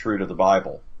simply isn't true to the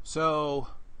Bible. So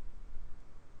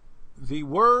the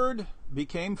Word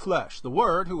became flesh. The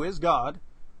Word, who is God,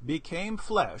 became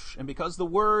flesh. And because the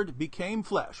Word became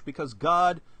flesh, because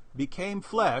God became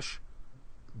flesh,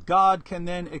 God can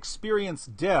then experience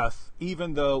death,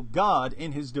 even though God,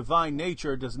 in his divine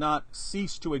nature, does not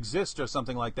cease to exist or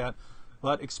something like that,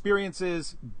 but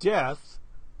experiences death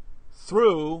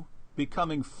through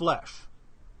becoming flesh.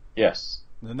 Yes.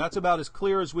 And that's about as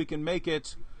clear as we can make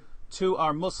it to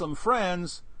our Muslim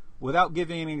friends without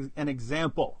giving an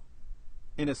example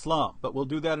in Islam. But we'll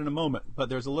do that in a moment. But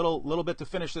there's a little bit to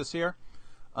finish this here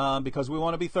because we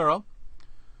want to be thorough.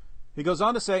 He goes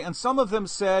on to say, and some of them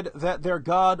said that their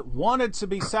God wanted to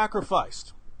be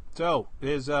sacrificed. So,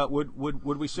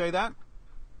 would we say that?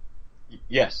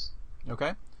 Yes.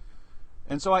 Okay.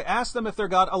 And so I asked them if their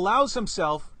God allows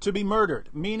himself to be murdered,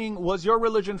 meaning was your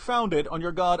religion founded on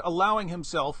your God allowing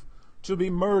himself to be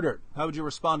murdered? How would you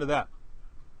respond to that?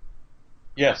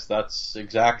 Yes, that's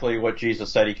exactly what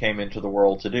Jesus said he came into the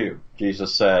world to do.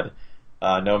 Jesus said,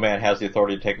 no man has the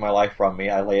authority to take my life from me.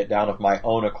 I lay it down of my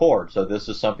own accord. So this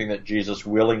is something that Jesus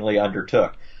willingly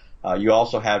undertook. You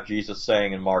also have Jesus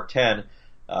saying in Mark 10,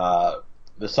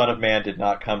 the Son of Man did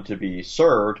not come to be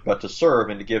served, but to serve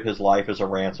and to give his life as a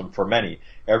ransom for many.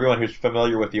 Everyone who's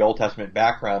familiar with the Old Testament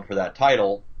background for that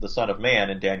title, the Son of Man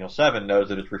in Daniel 7, knows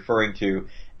that it's referring to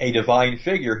a divine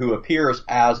figure who appears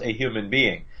as a human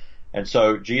being. And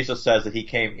so Jesus says that he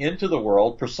came into the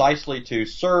world precisely to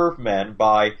serve men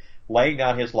by laying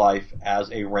down his life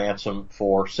as a ransom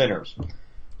for sinners.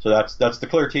 So that's the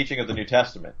clear teaching of the New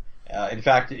Testament. In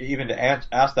fact, even to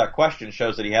ask that question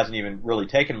shows that he hasn't even really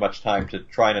taken much time to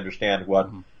try and understand what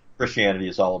Christianity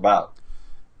is all about.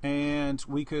 And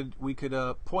we could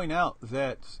point out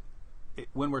that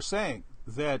when we're saying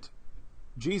that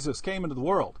Jesus came into the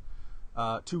world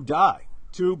to die,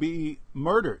 to be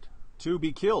murdered, to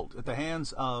be killed at the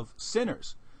hands of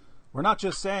sinners, we're not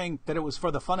just saying that it was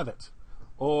for the fun of it,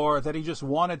 or that he just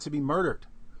wanted to be murdered.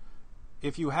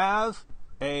 If you have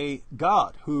a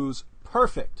God who's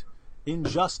perfect in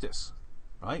justice,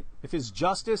 right? If his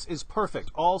justice is perfect,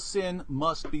 all sin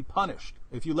must be punished.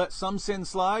 If you let some sin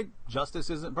slide, justice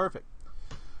isn't perfect.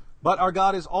 But our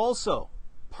God is also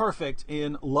perfect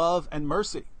in love and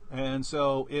mercy. And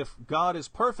so if God is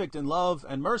perfect in love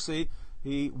and mercy,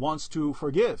 he wants to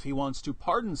forgive. He wants to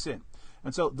pardon sin.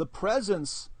 And so the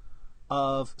presence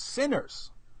of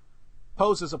sinners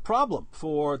poses a problem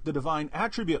for the divine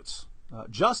attributes.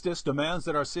 Justice demands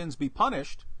that our sins be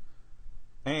punished,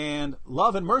 and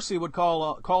love and mercy would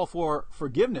call for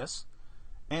forgiveness.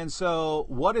 And so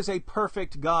what is a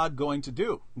perfect God going to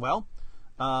do? Well,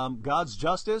 God's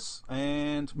justice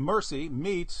and mercy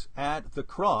meet at the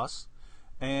cross,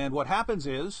 and what happens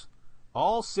is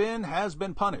all sin has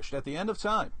been punished. At the end of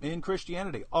time in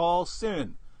Christianity, all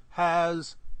sin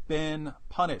has been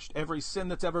punished. Every sin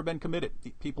that's ever been committed,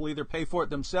 people either pay for it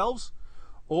themselves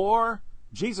or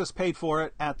Jesus paid for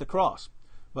it at the cross.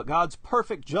 But God's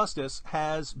perfect justice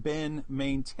has been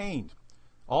maintained.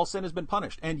 All sin has been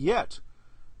punished. And yet,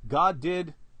 God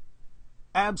did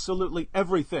absolutely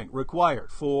everything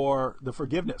required for the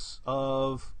forgiveness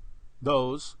of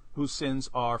those whose sins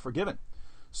are forgiven.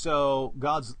 So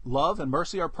God's love and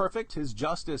mercy are perfect. His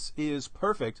justice is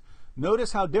perfect.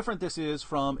 Notice how different this is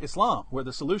from Islam, where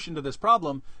the solution to this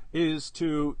problem is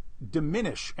to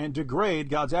diminish and degrade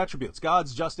God's attributes.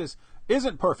 God's justice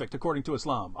isn't perfect according to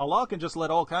Islam. Allah can just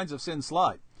let all kinds of sins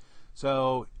slide.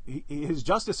 So his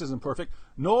justice isn't perfect,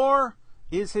 nor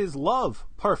is his love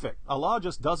perfect. Allah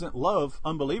just doesn't love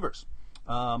unbelievers.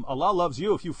 Allah loves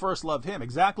you if you first loved him.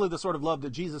 Exactly the sort of love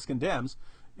that Jesus condemns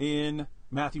in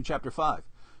Matthew chapter 5.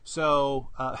 So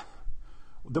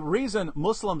the reason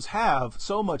Muslims have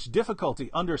so much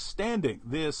difficulty understanding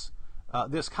this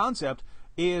concept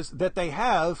is that they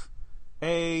have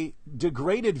a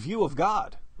degraded view of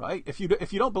God, right? If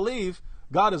you don't believe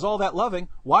God is all that loving,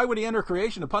 why would he enter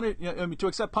creation to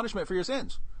accept punishment for your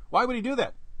sins? Why would he do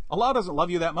that? Allah doesn't love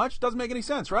you that much. Doesn't make any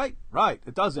sense, right? Right,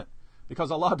 it doesn't,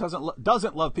 because Allah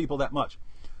doesn't love people that much.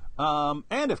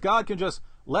 And if God can just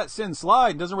let sin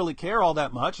slide and doesn't really care all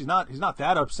that much, he's not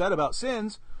that upset about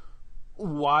sins,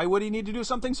 why would he need to do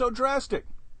something so drastic?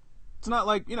 It's not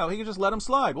like, he can just let them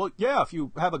slide. Well, yeah, if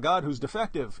you have a God who's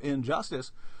defective in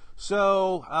justice.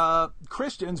 So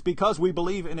Christians, because we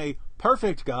believe in a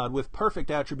perfect God with perfect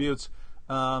attributes,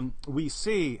 we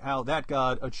see how that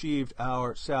God achieved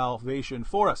our salvation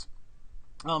for us.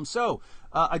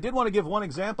 I did want to give one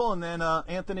example, and then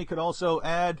Anthony could also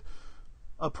add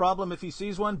a problem if he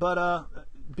sees one. But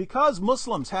because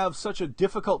Muslims have such a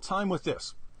difficult time with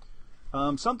this,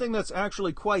 something that's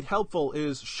actually quite helpful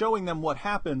is showing them what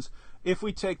happens if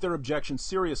we take their objections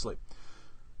seriously.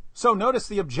 So notice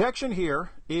the objection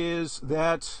here is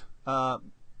that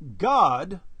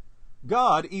God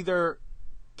either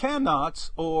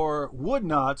cannot or would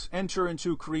not enter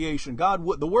into creation.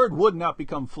 The Word would not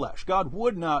become flesh. God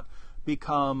would not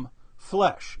become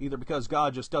flesh, either because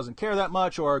God just doesn't care that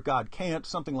much or God can't,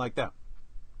 something like that.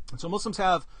 And so Muslims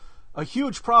have a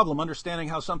huge problem understanding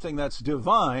how something that's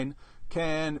divine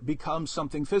can become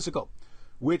something physical,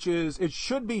 which is, it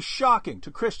should be shocking to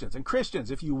Christians. And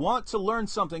Christians, if you want to learn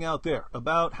something out there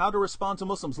about how to respond to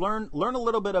Muslims, learn a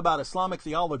little bit about Islamic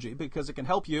theology, because it can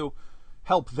help you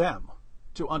help them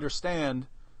to understand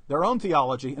their own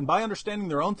theology. And by understanding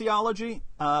their own theology,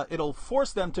 it'll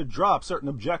force them to drop certain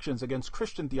objections against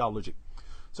Christian theology.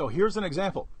 So here's an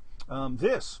example.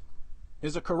 This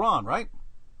is a Quran, right?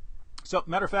 So,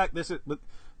 matter of fact, this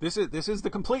is the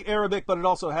complete Arabic, but it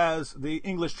also has the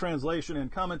English translation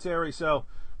and commentary. So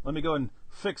let me go and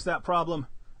fix that problem.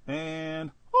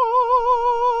 And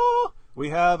we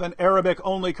have an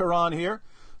Arabic-only Quran here.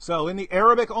 So in the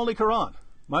Arabic-only Quran,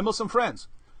 my Muslim friends,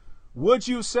 would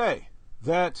you say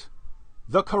that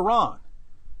the Quran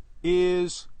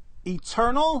is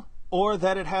eternal or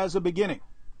that it has a beginning?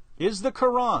 Is the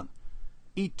Quran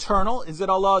eternal? Is it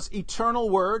Allah's eternal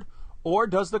word? Or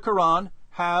does the Quran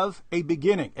have a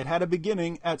beginning? It had a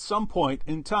beginning at some point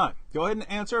in time. Go ahead and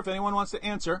answer if anyone wants to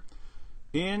answer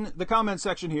in the comment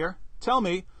section here. Tell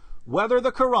me whether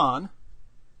your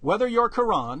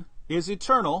Quran is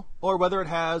eternal or whether it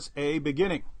has a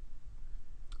beginning.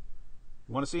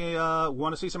 Want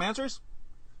to see some answers?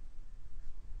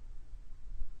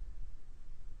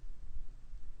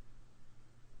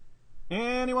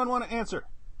 Anyone want to answer?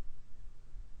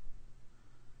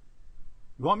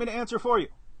 You want me to answer for you?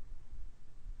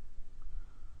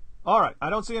 All right, I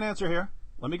don't see an answer here.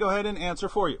 Let me go ahead and answer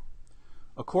for you.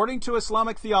 According to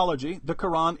Islamic theology, the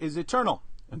Quran is eternal.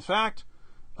 In fact,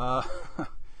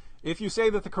 if you say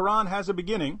that the Quran has a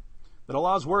beginning, that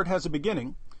Allah's word has a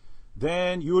beginning,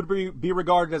 then you would be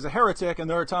regarded as a heretic, and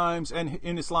there are times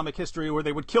in Islamic history where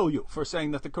they would kill you for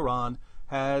saying that the Quran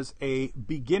has a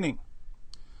beginning.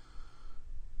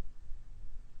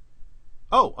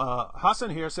 Oh,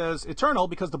 Hassan here says eternal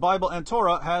because the Bible and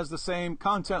Torah has the same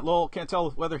content. Lol, can't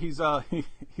tell whether he's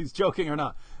joking or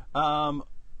not.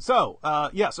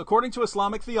 Yes, according to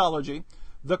Islamic theology,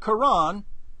 the Quran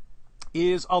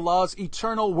is Allah's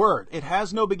eternal word. It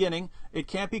has no beginning. It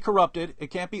can't be corrupted. It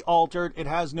can't be altered. It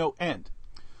has no end.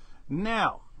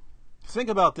 Now, think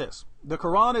about this. The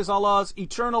Quran is Allah's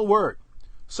eternal word.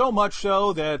 So much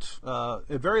so that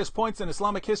at various points in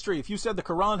Islamic history, if you said the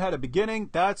Quran had a beginning,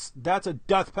 that's a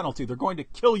death penalty. They're going to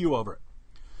kill you over it.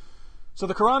 So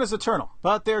the Quran is eternal.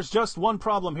 But there's just one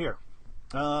problem here.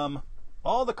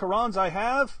 All the Qurans I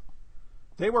have,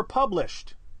 they were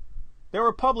published. They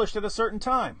were published at a certain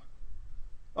time.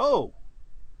 Oh,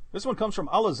 this one comes from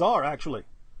Al-Azhar, actually.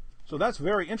 So that's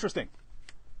very interesting.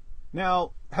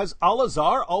 Now, has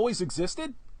Al-Azhar always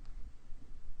existed?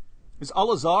 Is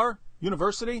Al-Azhar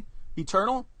University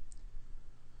eternal?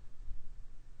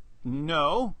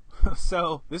 No.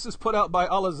 So this is put out by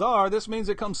Al-Azhar. This means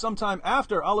it comes sometime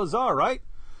after Al-Azhar, right?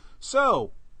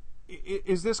 So,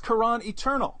 is this Quran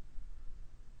eternal?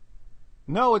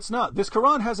 No, it's not. This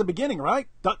Quran has a beginning, right?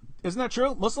 Isn't that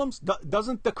true, Muslims?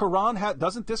 Doesn't this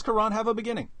Quran have a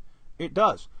beginning? It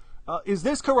does. Is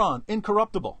this Quran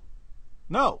incorruptible?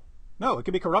 No. No, it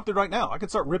can be corrupted right now. I could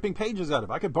start ripping pages out of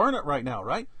it. I could burn it right now,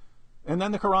 right? And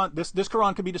then the Quran, this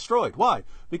Quran could be destroyed. Why?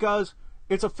 Because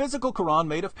it's a physical Quran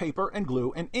made of paper and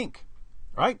glue and ink,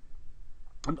 right?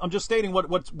 I'm just stating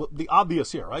what's the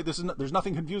obvious here, right? There's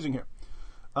nothing confusing here.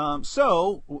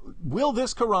 So, will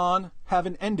this Quran have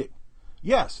an ending?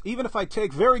 Yes, even if I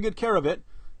take very good care of it,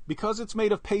 because it's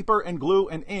made of paper and glue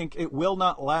and ink, it will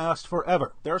not last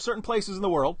forever. There are certain places in the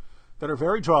world that are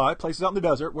very dry, places out in the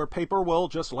desert, where paper will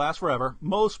just last forever.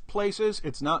 Most places,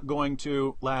 it's not going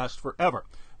to last forever.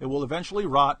 It will eventually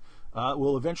rot. It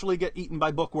will eventually get eaten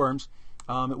by bookworms.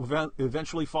 It will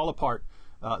eventually fall apart.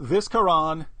 This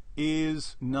Quran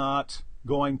is not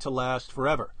going to last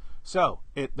forever. So,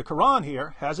 the Quran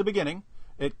here has a beginning.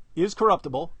 It is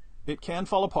corruptible. It can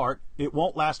fall apart. It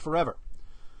won't last forever.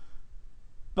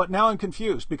 But now I'm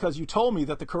confused because you told me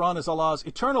that the Quran is Allah's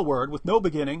eternal word with no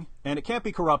beginning, and it can't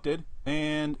be corrupted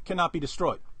and cannot be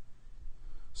destroyed.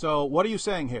 So what are you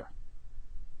saying here?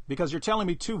 Because you're telling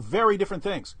me two very different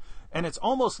things. And it's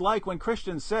almost like when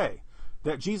Christians say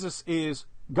that Jesus is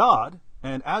God,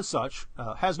 and as such,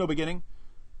 has no beginning,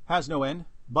 has no end,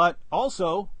 but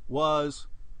also was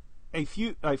a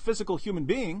physical human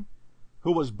being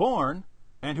who was born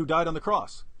and who died on the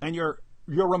cross. And you're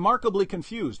remarkably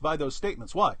confused by those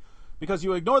statements. Why? Because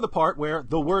you ignore the part where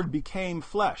the Word became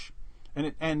flesh.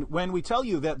 And when we tell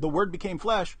you that the Word became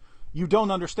flesh, you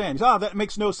don't understand. That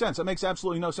makes no sense. That makes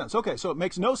absolutely no sense. Okay, so it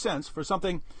makes no sense for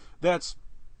something that's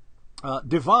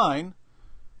divine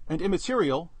and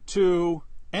immaterial to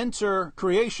enter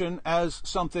creation as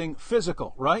something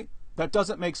physical, right? That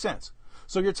doesn't make sense.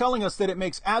 So you're telling us that it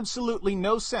makes absolutely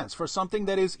no sense for something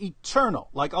that is eternal,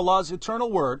 like Allah's eternal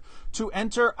word, to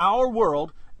enter our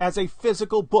world as a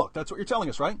physical book. That's what you're telling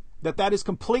us, right? That is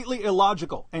completely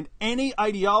illogical. And any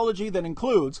ideology that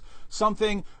includes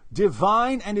something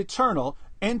divine and eternal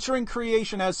entering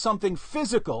creation as something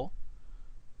physical,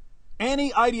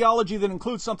 any ideology that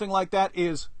includes something like that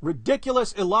is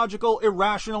ridiculous, illogical,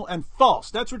 irrational, and false.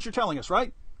 That's what you're telling us,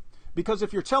 right? Because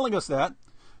if you're telling us that,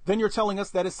 then you're telling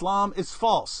us that Islam is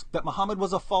false, that Muhammad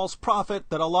was a false prophet,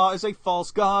 that Allah is a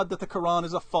false God, that the Quran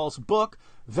is a false book.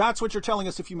 That's what you're telling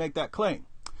us if you make that claim.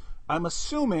 I'm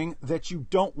assuming that you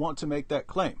don't want to make that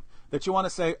claim, that you want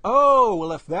to say, oh,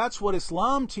 well, if that's what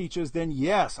Islam teaches, then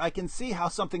yes, I can see how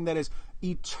something that is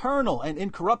eternal and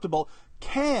incorruptible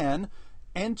can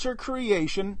enter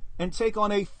creation and take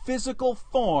on a physical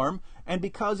form, and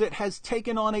because it has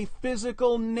taken on a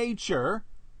physical nature,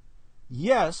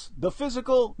 yes, the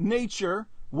physical nature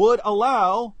would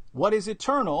allow what is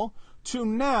eternal to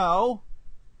now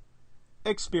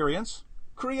experience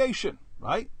creation,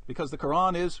 right? Because this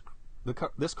Quran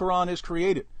is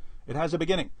created. It has a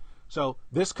beginning. So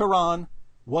this Quran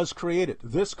was created.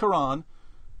 This Quran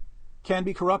can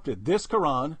be corrupted. This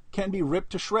Quran can be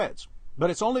ripped to shreds. But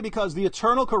it's only because the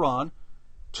eternal Quran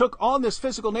took on this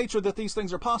physical nature that these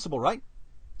things are possible, right?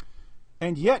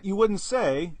 And yet you wouldn't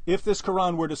say, if this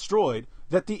Quran were destroyed,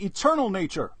 that the eternal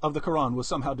nature of the Quran was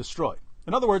somehow destroyed.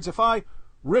 In other words, if I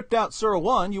ripped out Surah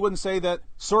 1, you wouldn't say that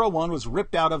Surah 1 was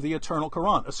ripped out of the eternal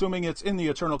Quran. Assuming it's in the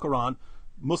eternal Quran,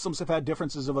 Muslims have had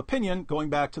differences of opinion going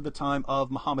back to the time of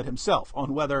Muhammad himself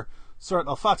on whether Surah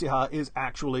Al-Fatiha is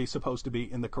actually supposed to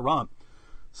be in the Quran.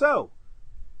 So,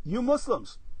 you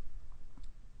Muslims,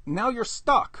 now you're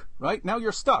stuck, right? Now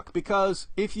you're stuck, because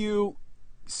if you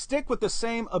stick with the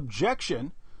same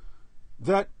objection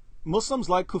that Muslims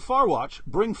like Kufar Watch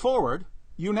bring forward,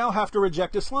 you now have to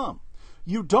reject Islam.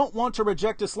 You don't want to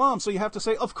reject Islam, so you have to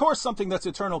say, of course something that's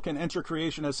eternal can enter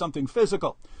creation as something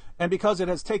physical. And because it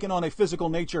has taken on a physical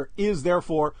nature, is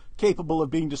therefore capable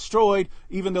of being destroyed,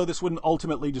 even though this wouldn't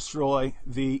ultimately destroy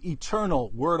the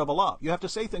eternal word of Allah. You have to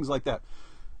say things like that.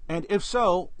 And if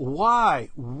so, why?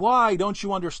 Why don't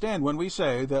you understand when we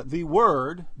say that the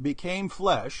Word became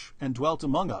flesh and dwelt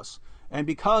among us? And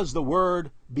because the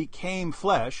Word became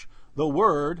flesh, the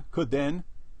Word could then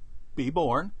be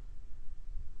born,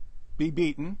 be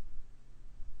beaten,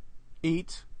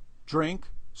 eat, drink,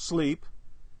 sleep,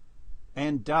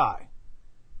 and die.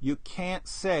 You can't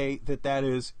say that that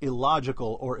is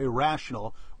illogical or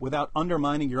irrational without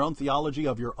undermining your own theology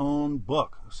of your own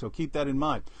book. So keep that in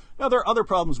mind. Now, there are other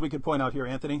problems we could point out here,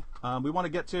 Anthony. We want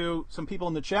to get to some people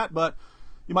in the chat, but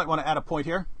you might want to add a point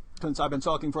here, since I've been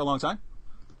talking for a long time.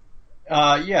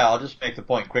 Yeah, I'll just make the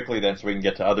point quickly then so we can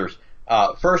get to others.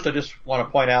 First, I just want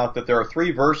to point out that there are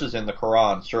 3 verses in the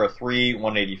Quran, Surah 3,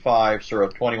 185, Surah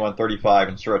 2135,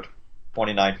 and Surah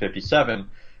 2957,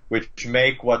 which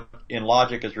make what in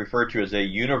logic is referred to as a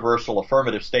universal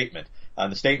affirmative statement.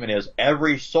 And the statement is,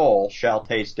 every soul shall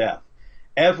taste death.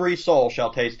 Every soul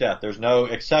shall taste death. There's no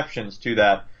exceptions to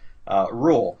that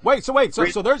rule.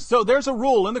 So there's a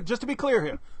rule, just to be clear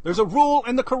here, there's a rule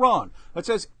in the Quran that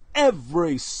says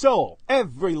every soul,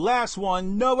 every last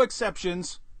one, no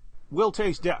exceptions, will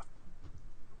taste death.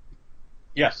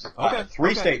 Yes. Okay.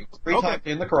 3 statements, 3 times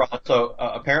in the Quran. So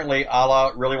apparently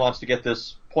Allah really wants to get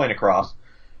this point across.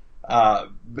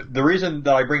 The reason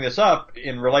that I bring this up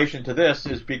in relation to this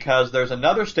is because there's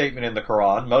another statement in the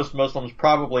Quran, most Muslims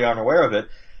probably aren't aware of it,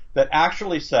 that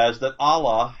actually says that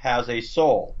Allah has a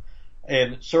soul.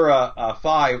 In Surah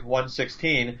 5,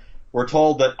 116, we're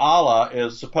told that Allah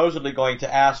is supposedly going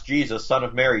to ask Jesus, son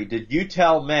of Mary, did you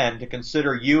tell men to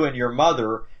consider you and your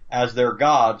mother as their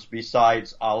gods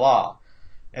besides Allah?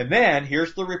 And then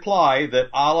here's the reply that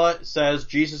Allah says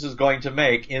Jesus is going to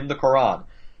make in the Quran.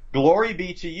 Glory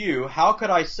be to you, how could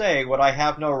I say what I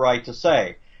have no right to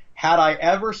say? Had I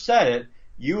ever said it,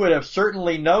 you would have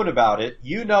certainly known about it.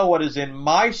 You know what is in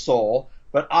my soul,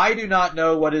 but I do not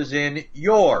know what is in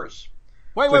yours.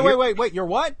 Wait, your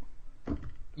what?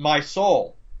 My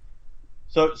soul.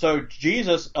 So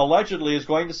Jesus allegedly is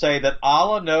going to say that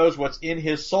Allah knows what's in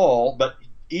his soul, but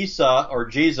Isa, or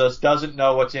Jesus, doesn't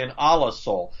know what's in Allah's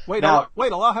soul. Wait,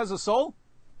 Allah has a soul?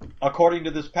 According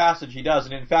to this passage, he does.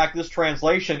 And in fact, this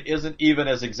translation isn't even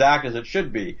as exact as it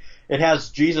should be. it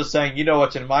has Jesus saying, you know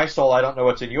what's in my soul, I don't know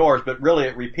what's in yours, but really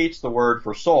it repeats the word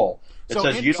for soul. It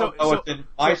says, you don't know what's in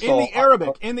my soul. In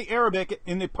the Arabic,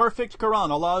 in the perfect Quran,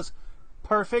 Allah's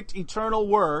perfect eternal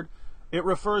word, it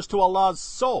refers to Allah's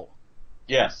soul.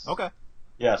 Yes. Okay.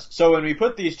 Yes. So when we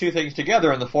put these two things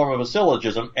together in the form of a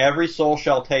syllogism, every soul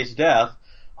shall taste death.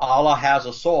 Allah has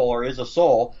a soul or is a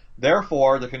soul.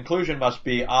 Therefore, the conclusion must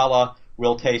be Allah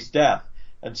will taste death.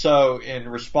 And so in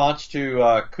response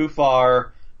to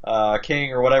Kufar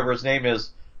King or whatever his name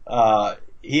is,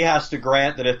 he has to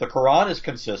grant that if the Quran is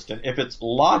consistent, if it's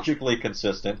logically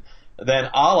consistent, then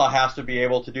Allah has to be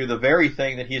able to do the very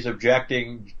thing that he's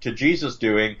objecting to Jesus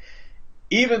doing,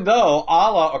 even though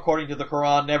Allah, according to the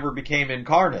Quran, never became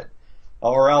incarnate,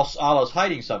 or else Allah's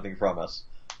hiding something from us.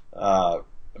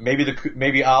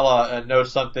 Maybe Allah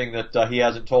knows something that he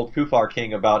hasn't told Kufar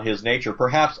King about his nature.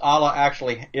 Perhaps Allah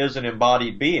actually is an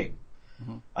embodied being.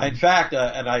 Mm-hmm. In fact,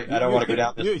 and I don't want to go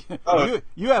down this road.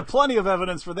 You have plenty of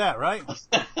evidence for that, right?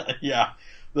 Yeah.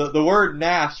 The word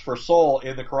nafs for soul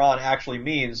in the Quran actually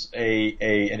means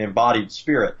an embodied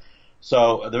spirit.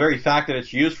 So the very fact that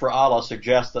it's used for Allah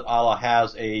suggests that Allah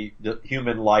has a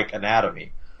human-like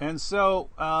anatomy. And so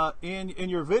in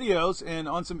your videos and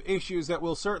on some issues that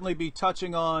we'll certainly be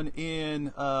touching on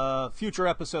in future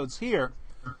episodes here,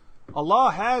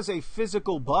 Allah has a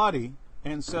physical body,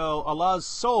 and so Allah's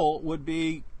soul would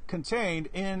be contained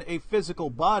in a physical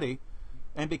body.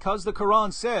 And because the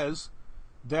Quran says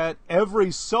that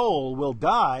every soul will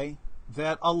die,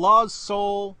 that Allah's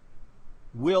soul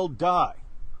will die,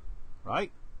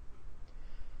 right?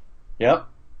 Yep.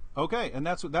 Okay, and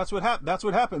that's what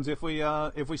happens if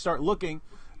we start looking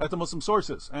at the Muslim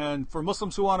sources. And for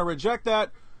Muslims who want to reject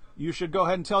that, you should go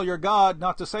ahead and tell your God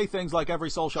not to say things like every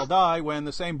soul shall die when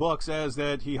the same book says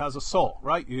that he has a soul,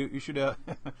 right? You should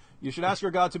you should ask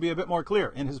your God to be a bit more clear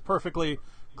in his perfectly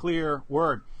clear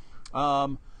word.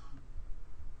 All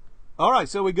right,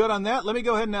 so we good on that? Let me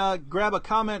go ahead and grab a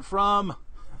comment from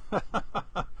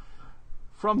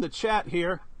from the chat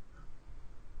here.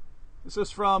 This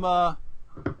is from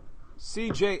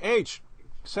CJH.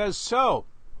 Says, so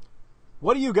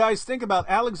what do you guys think about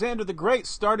Alexander the Great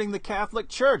starting the Catholic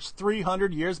Church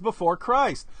 300 years before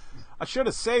Christ? I should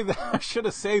have saved that. I should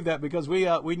have saved that because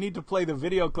we need to play the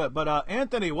video clip. But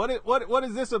Anthony, what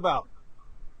is this about?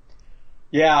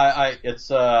 Yeah, it's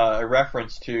a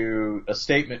reference to a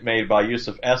statement made by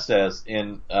Yusuf Estes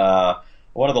in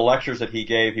one of the lectures that he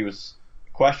gave. He was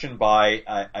questioned by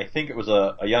I think it was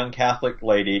a young Catholic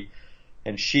lady,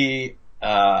 and she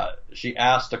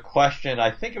asked a question.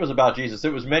 I think it was about Jesus.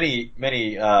 It was many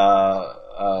I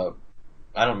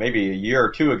don't know, maybe a year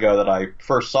or two ago that I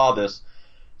first saw this.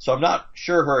 So I'm not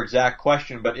sure her exact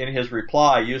question, but in his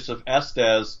reply, Yusuf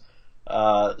Estes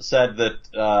said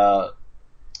that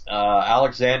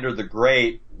Alexander the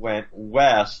Great went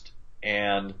west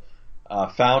and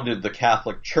founded the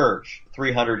Catholic Church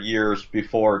 300 years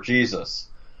before Jesus.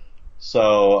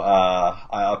 So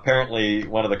apparently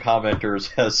one of the commenters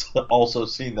has also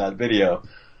seen that video.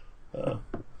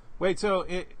 Wait, so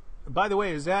by the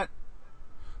way, is that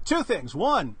two things?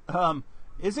 One,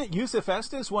 isn't Yusuf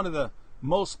Estes one of the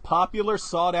most popular,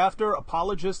 sought-after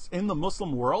apologists in the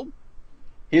Muslim world?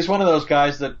 He's one of those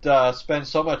guys that spends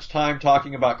so much time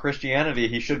talking about Christianity,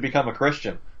 he should become a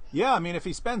Christian. Yeah, I mean, if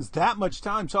he spends that much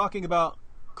time talking about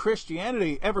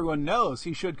Christianity, everyone knows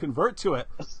he should convert to it,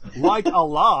 like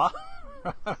Allah.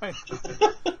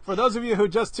 For those of you who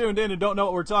just tuned in and don't know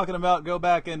what we're talking about, go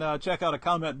back and check out a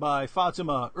comment by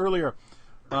Fatima earlier,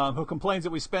 who complains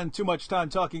that we spend too much time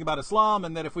talking about Islam,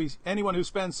 and that if anyone who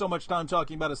spends so much time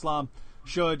talking about Islam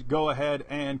should go ahead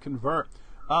and convert.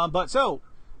 But so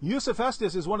Yusuf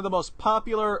Estes is one of the most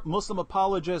popular Muslim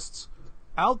apologists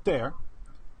out there,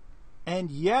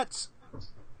 and yet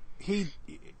he's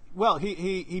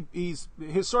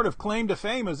his sort of claim to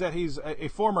fame is that he's a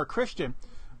former Christian,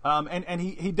 and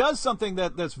he does something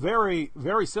that's very,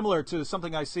 very similar to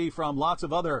something I see from lots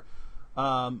of other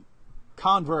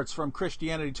converts from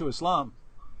Christianity to Islam.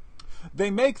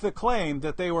 They make the claim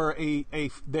that they were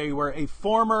a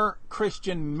former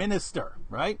Christian minister,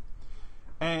 right?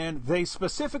 And they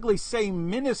specifically say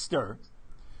minister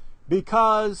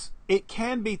because it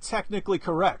can be technically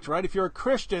correct, right? If you're a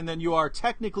Christian, then you are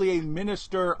technically a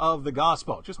minister of the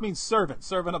gospel. It just means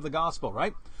servant of the gospel,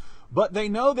 right? But they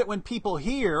know that when people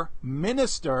hear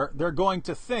minister, they're going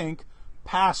to think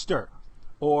pastor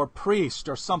or priest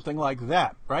or something like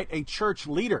that, right? A church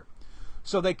leader.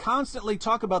 So they constantly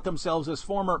talk about themselves as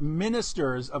former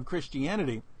ministers of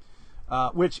Christianity,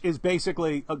 which is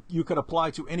basically, you could apply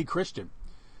to any Christian.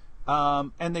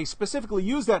 And they specifically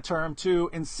use that term to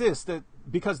insist that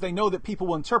because they know that people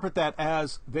will interpret that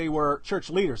as they were church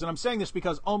leaders. And I'm saying this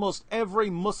because almost every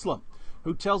Muslim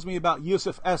who tells me about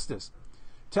Yusuf Estes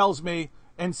tells me,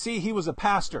 and see, he was a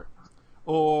pastor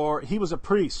or he was a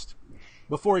priest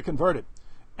before he converted.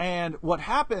 And what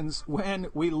happens when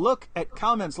we look at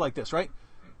comments like this, right?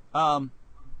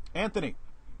 Anthony,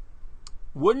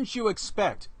 wouldn't you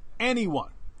expect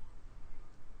anyone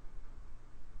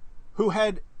who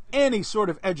had any sort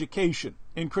of education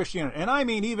in Christianity, and I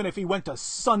mean even if he went to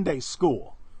Sunday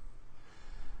school,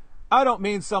 I don't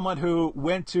mean someone who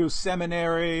went to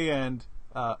seminary and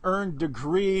earned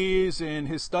degrees in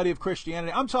his study of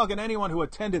Christianity. I'm talking anyone who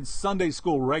attended Sunday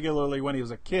school regularly when he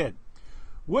was a kid.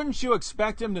 Wouldn't you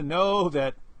expect him to know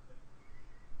that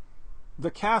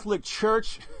the Catholic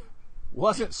Church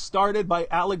wasn't started by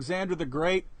Alexander the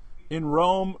Great in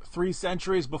Rome 3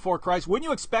 centuries before Christ? Wouldn't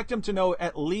you expect him to know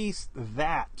at least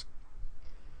that?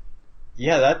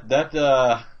 Yeah,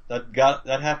 that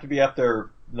have to be up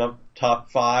there, the top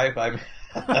 5. I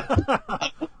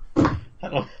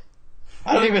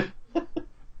don't even.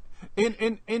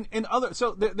 in other,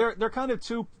 so they're kind of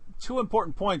two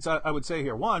important points I would say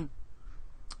here. One,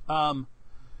 I've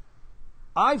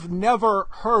never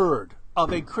heard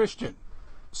of a Christian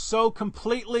so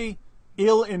completely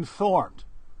ill-informed,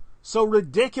 so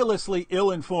ridiculously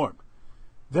ill-informed,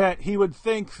 that he would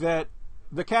think that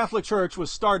the Catholic Church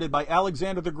was started by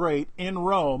Alexander the Great in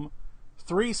Rome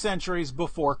 3 centuries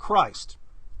before Christ.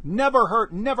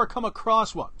 Never come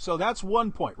across one. So that's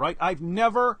one point, right? I've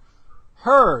never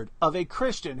heard of a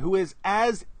Christian who is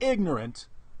as ignorant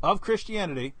of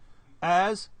Christianity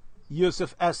as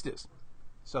Yusuf Estes.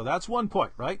 So that's one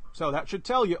point, right? So that should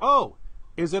tell you, oh,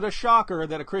 is it a shocker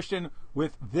that a Christian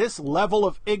with this level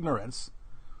of ignorance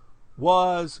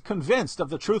was convinced of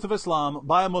the truth of Islam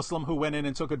by a Muslim who went in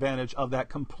and took advantage of that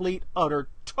complete, utter,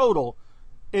 total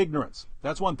ignorance?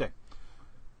 That's one thing.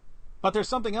 But there's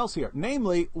something else here.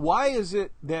 Namely, why is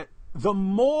it that the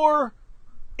more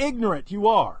ignorant you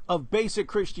are of basic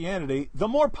Christianity, the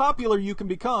more popular you can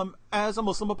become as a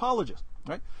Muslim apologist,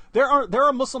 right? There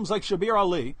are Muslims like Shabir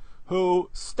Ali who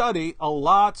study a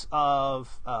lot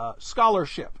of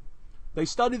scholarship. They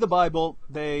study the Bible,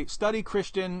 they study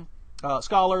Christian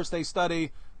scholars, they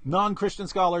study non-Christian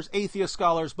scholars, atheist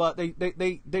scholars, but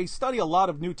they study a lot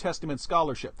of New Testament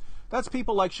scholarship. That's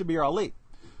people like Shabir Ali.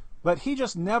 But he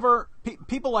just never,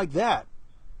 people like that,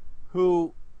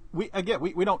 who, we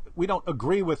don't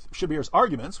agree with Shabir's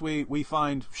arguments. We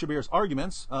find Shabir's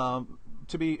arguments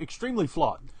to be extremely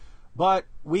flawed. But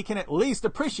we can at least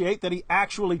appreciate that he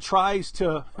actually tries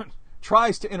to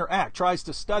interact, tries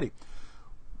to study.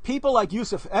 People like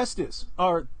Yusuf Estes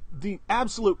are the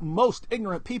absolute most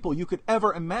ignorant people you could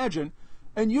ever imagine,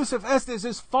 and Yusuf Estes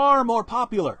is far more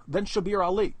popular than Shabir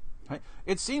Ali. Right?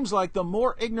 It seems like the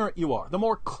more ignorant you are, the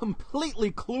more completely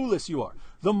clueless you are,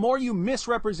 the more you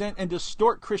misrepresent and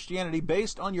distort Christianity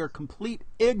based on your complete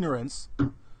ignorance,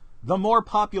 the more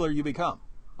popular you become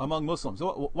among Muslims.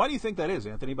 Why do you think that is,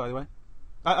 Anthony, by the way?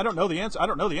 I don't know the answer.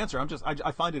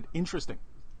 I find it interesting.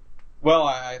 Well,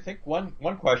 I think one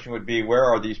question would be, where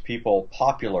are these people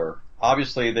popular?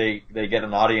 Obviously, they get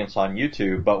an audience on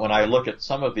YouTube, but when I look at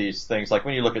some of these things, like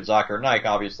when you look at Zakir Naik,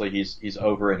 obviously he's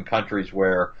over in countries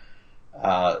where,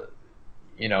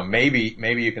 maybe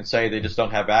you can say they just don't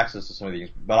have access to some of these.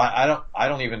 But I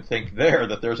don't even think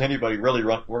that there's anybody really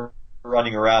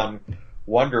running around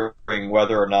wondering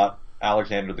whether or not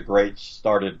Alexander the Great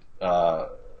started the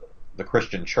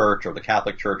Christian Church or the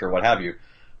Catholic Church or what have you.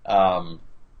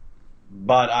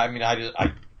 But I mean,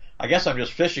 I guess I'm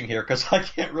just fishing here because I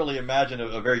can't really imagine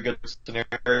a very good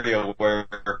scenario where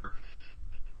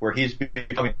he's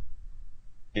becoming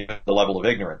the level of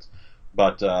ignorance.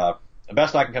 But the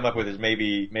best I can come up with is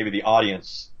maybe the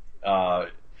audience.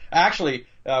 Actually,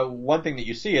 one thing that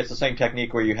you see, it's the same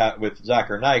technique where you have with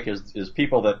Zakir Naik is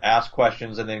people that ask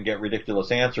questions and then get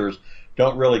ridiculous answers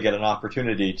don't really get an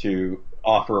opportunity to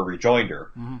offer a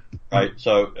rejoinder, right?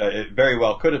 So it very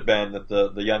well could have been that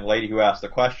the young lady who asked the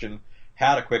question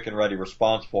had a quick and ready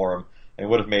response for him and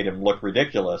would have made him look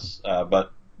ridiculous,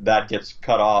 but that gets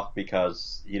cut off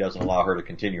because he doesn't allow her to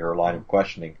continue her line of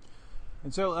questioning.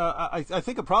 And so I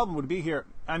think a problem would be here.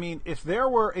 I mean, if there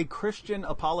were a Christian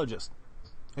apologist,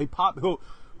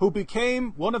 who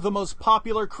became one of the most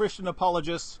popular Christian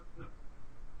apologists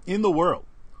in the world,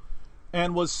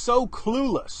 and was so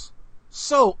clueless,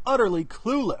 so utterly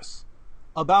clueless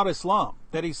about Islam,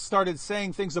 that he started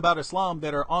saying things about Islam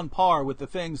that are on par with the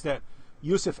things that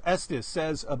Yusuf Estes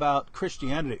says about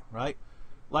Christianity, right?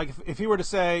 Like if he were to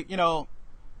say,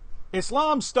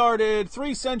 Islam started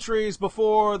 3 centuries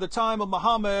before the time of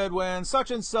Muhammad when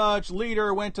such and such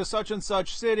leader went to such and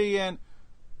such city, and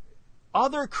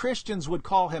other Christians would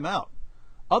call him out.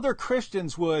 Other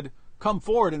Christians would come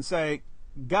forward and say,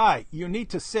 guy, you need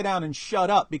to sit down and shut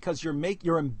up because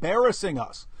you're embarrassing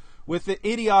us with the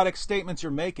idiotic statements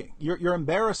you're making. You're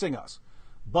embarrassing us.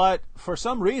 But for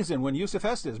some reason, when Yusuf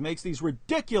Estes makes these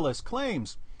ridiculous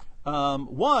claims,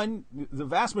 one, the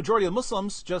vast majority of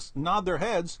Muslims just nod their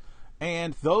heads,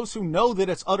 and those who know that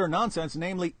it's utter nonsense,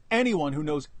 namely anyone who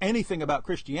knows anything about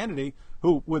Christianity,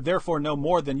 who would therefore know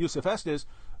more than Yusuf Estes,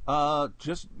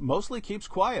 just mostly keeps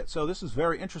quiet. So this is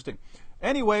very interesting.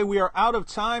 Anyway, we are out of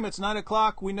time. It's 9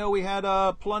 o'clock. We know we had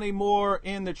plenty more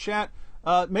in the chat.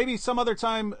 Maybe some other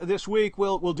time this week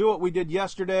we'll do what we did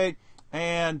yesterday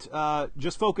and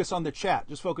just focus on the chat.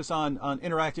 Just focus on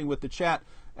interacting with the chat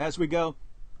as we go.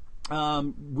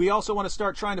 We also want to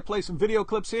start trying to play some video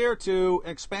clips here to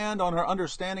expand on our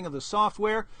understanding of the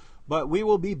software. But we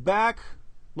will be back,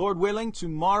 Lord willing,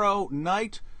 tomorrow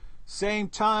night. Same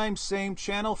time, same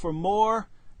channel for more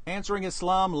Answering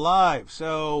Islam Live.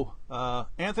 So,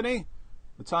 Anthony,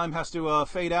 the time has to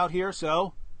fade out here,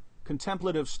 so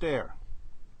contemplative stare.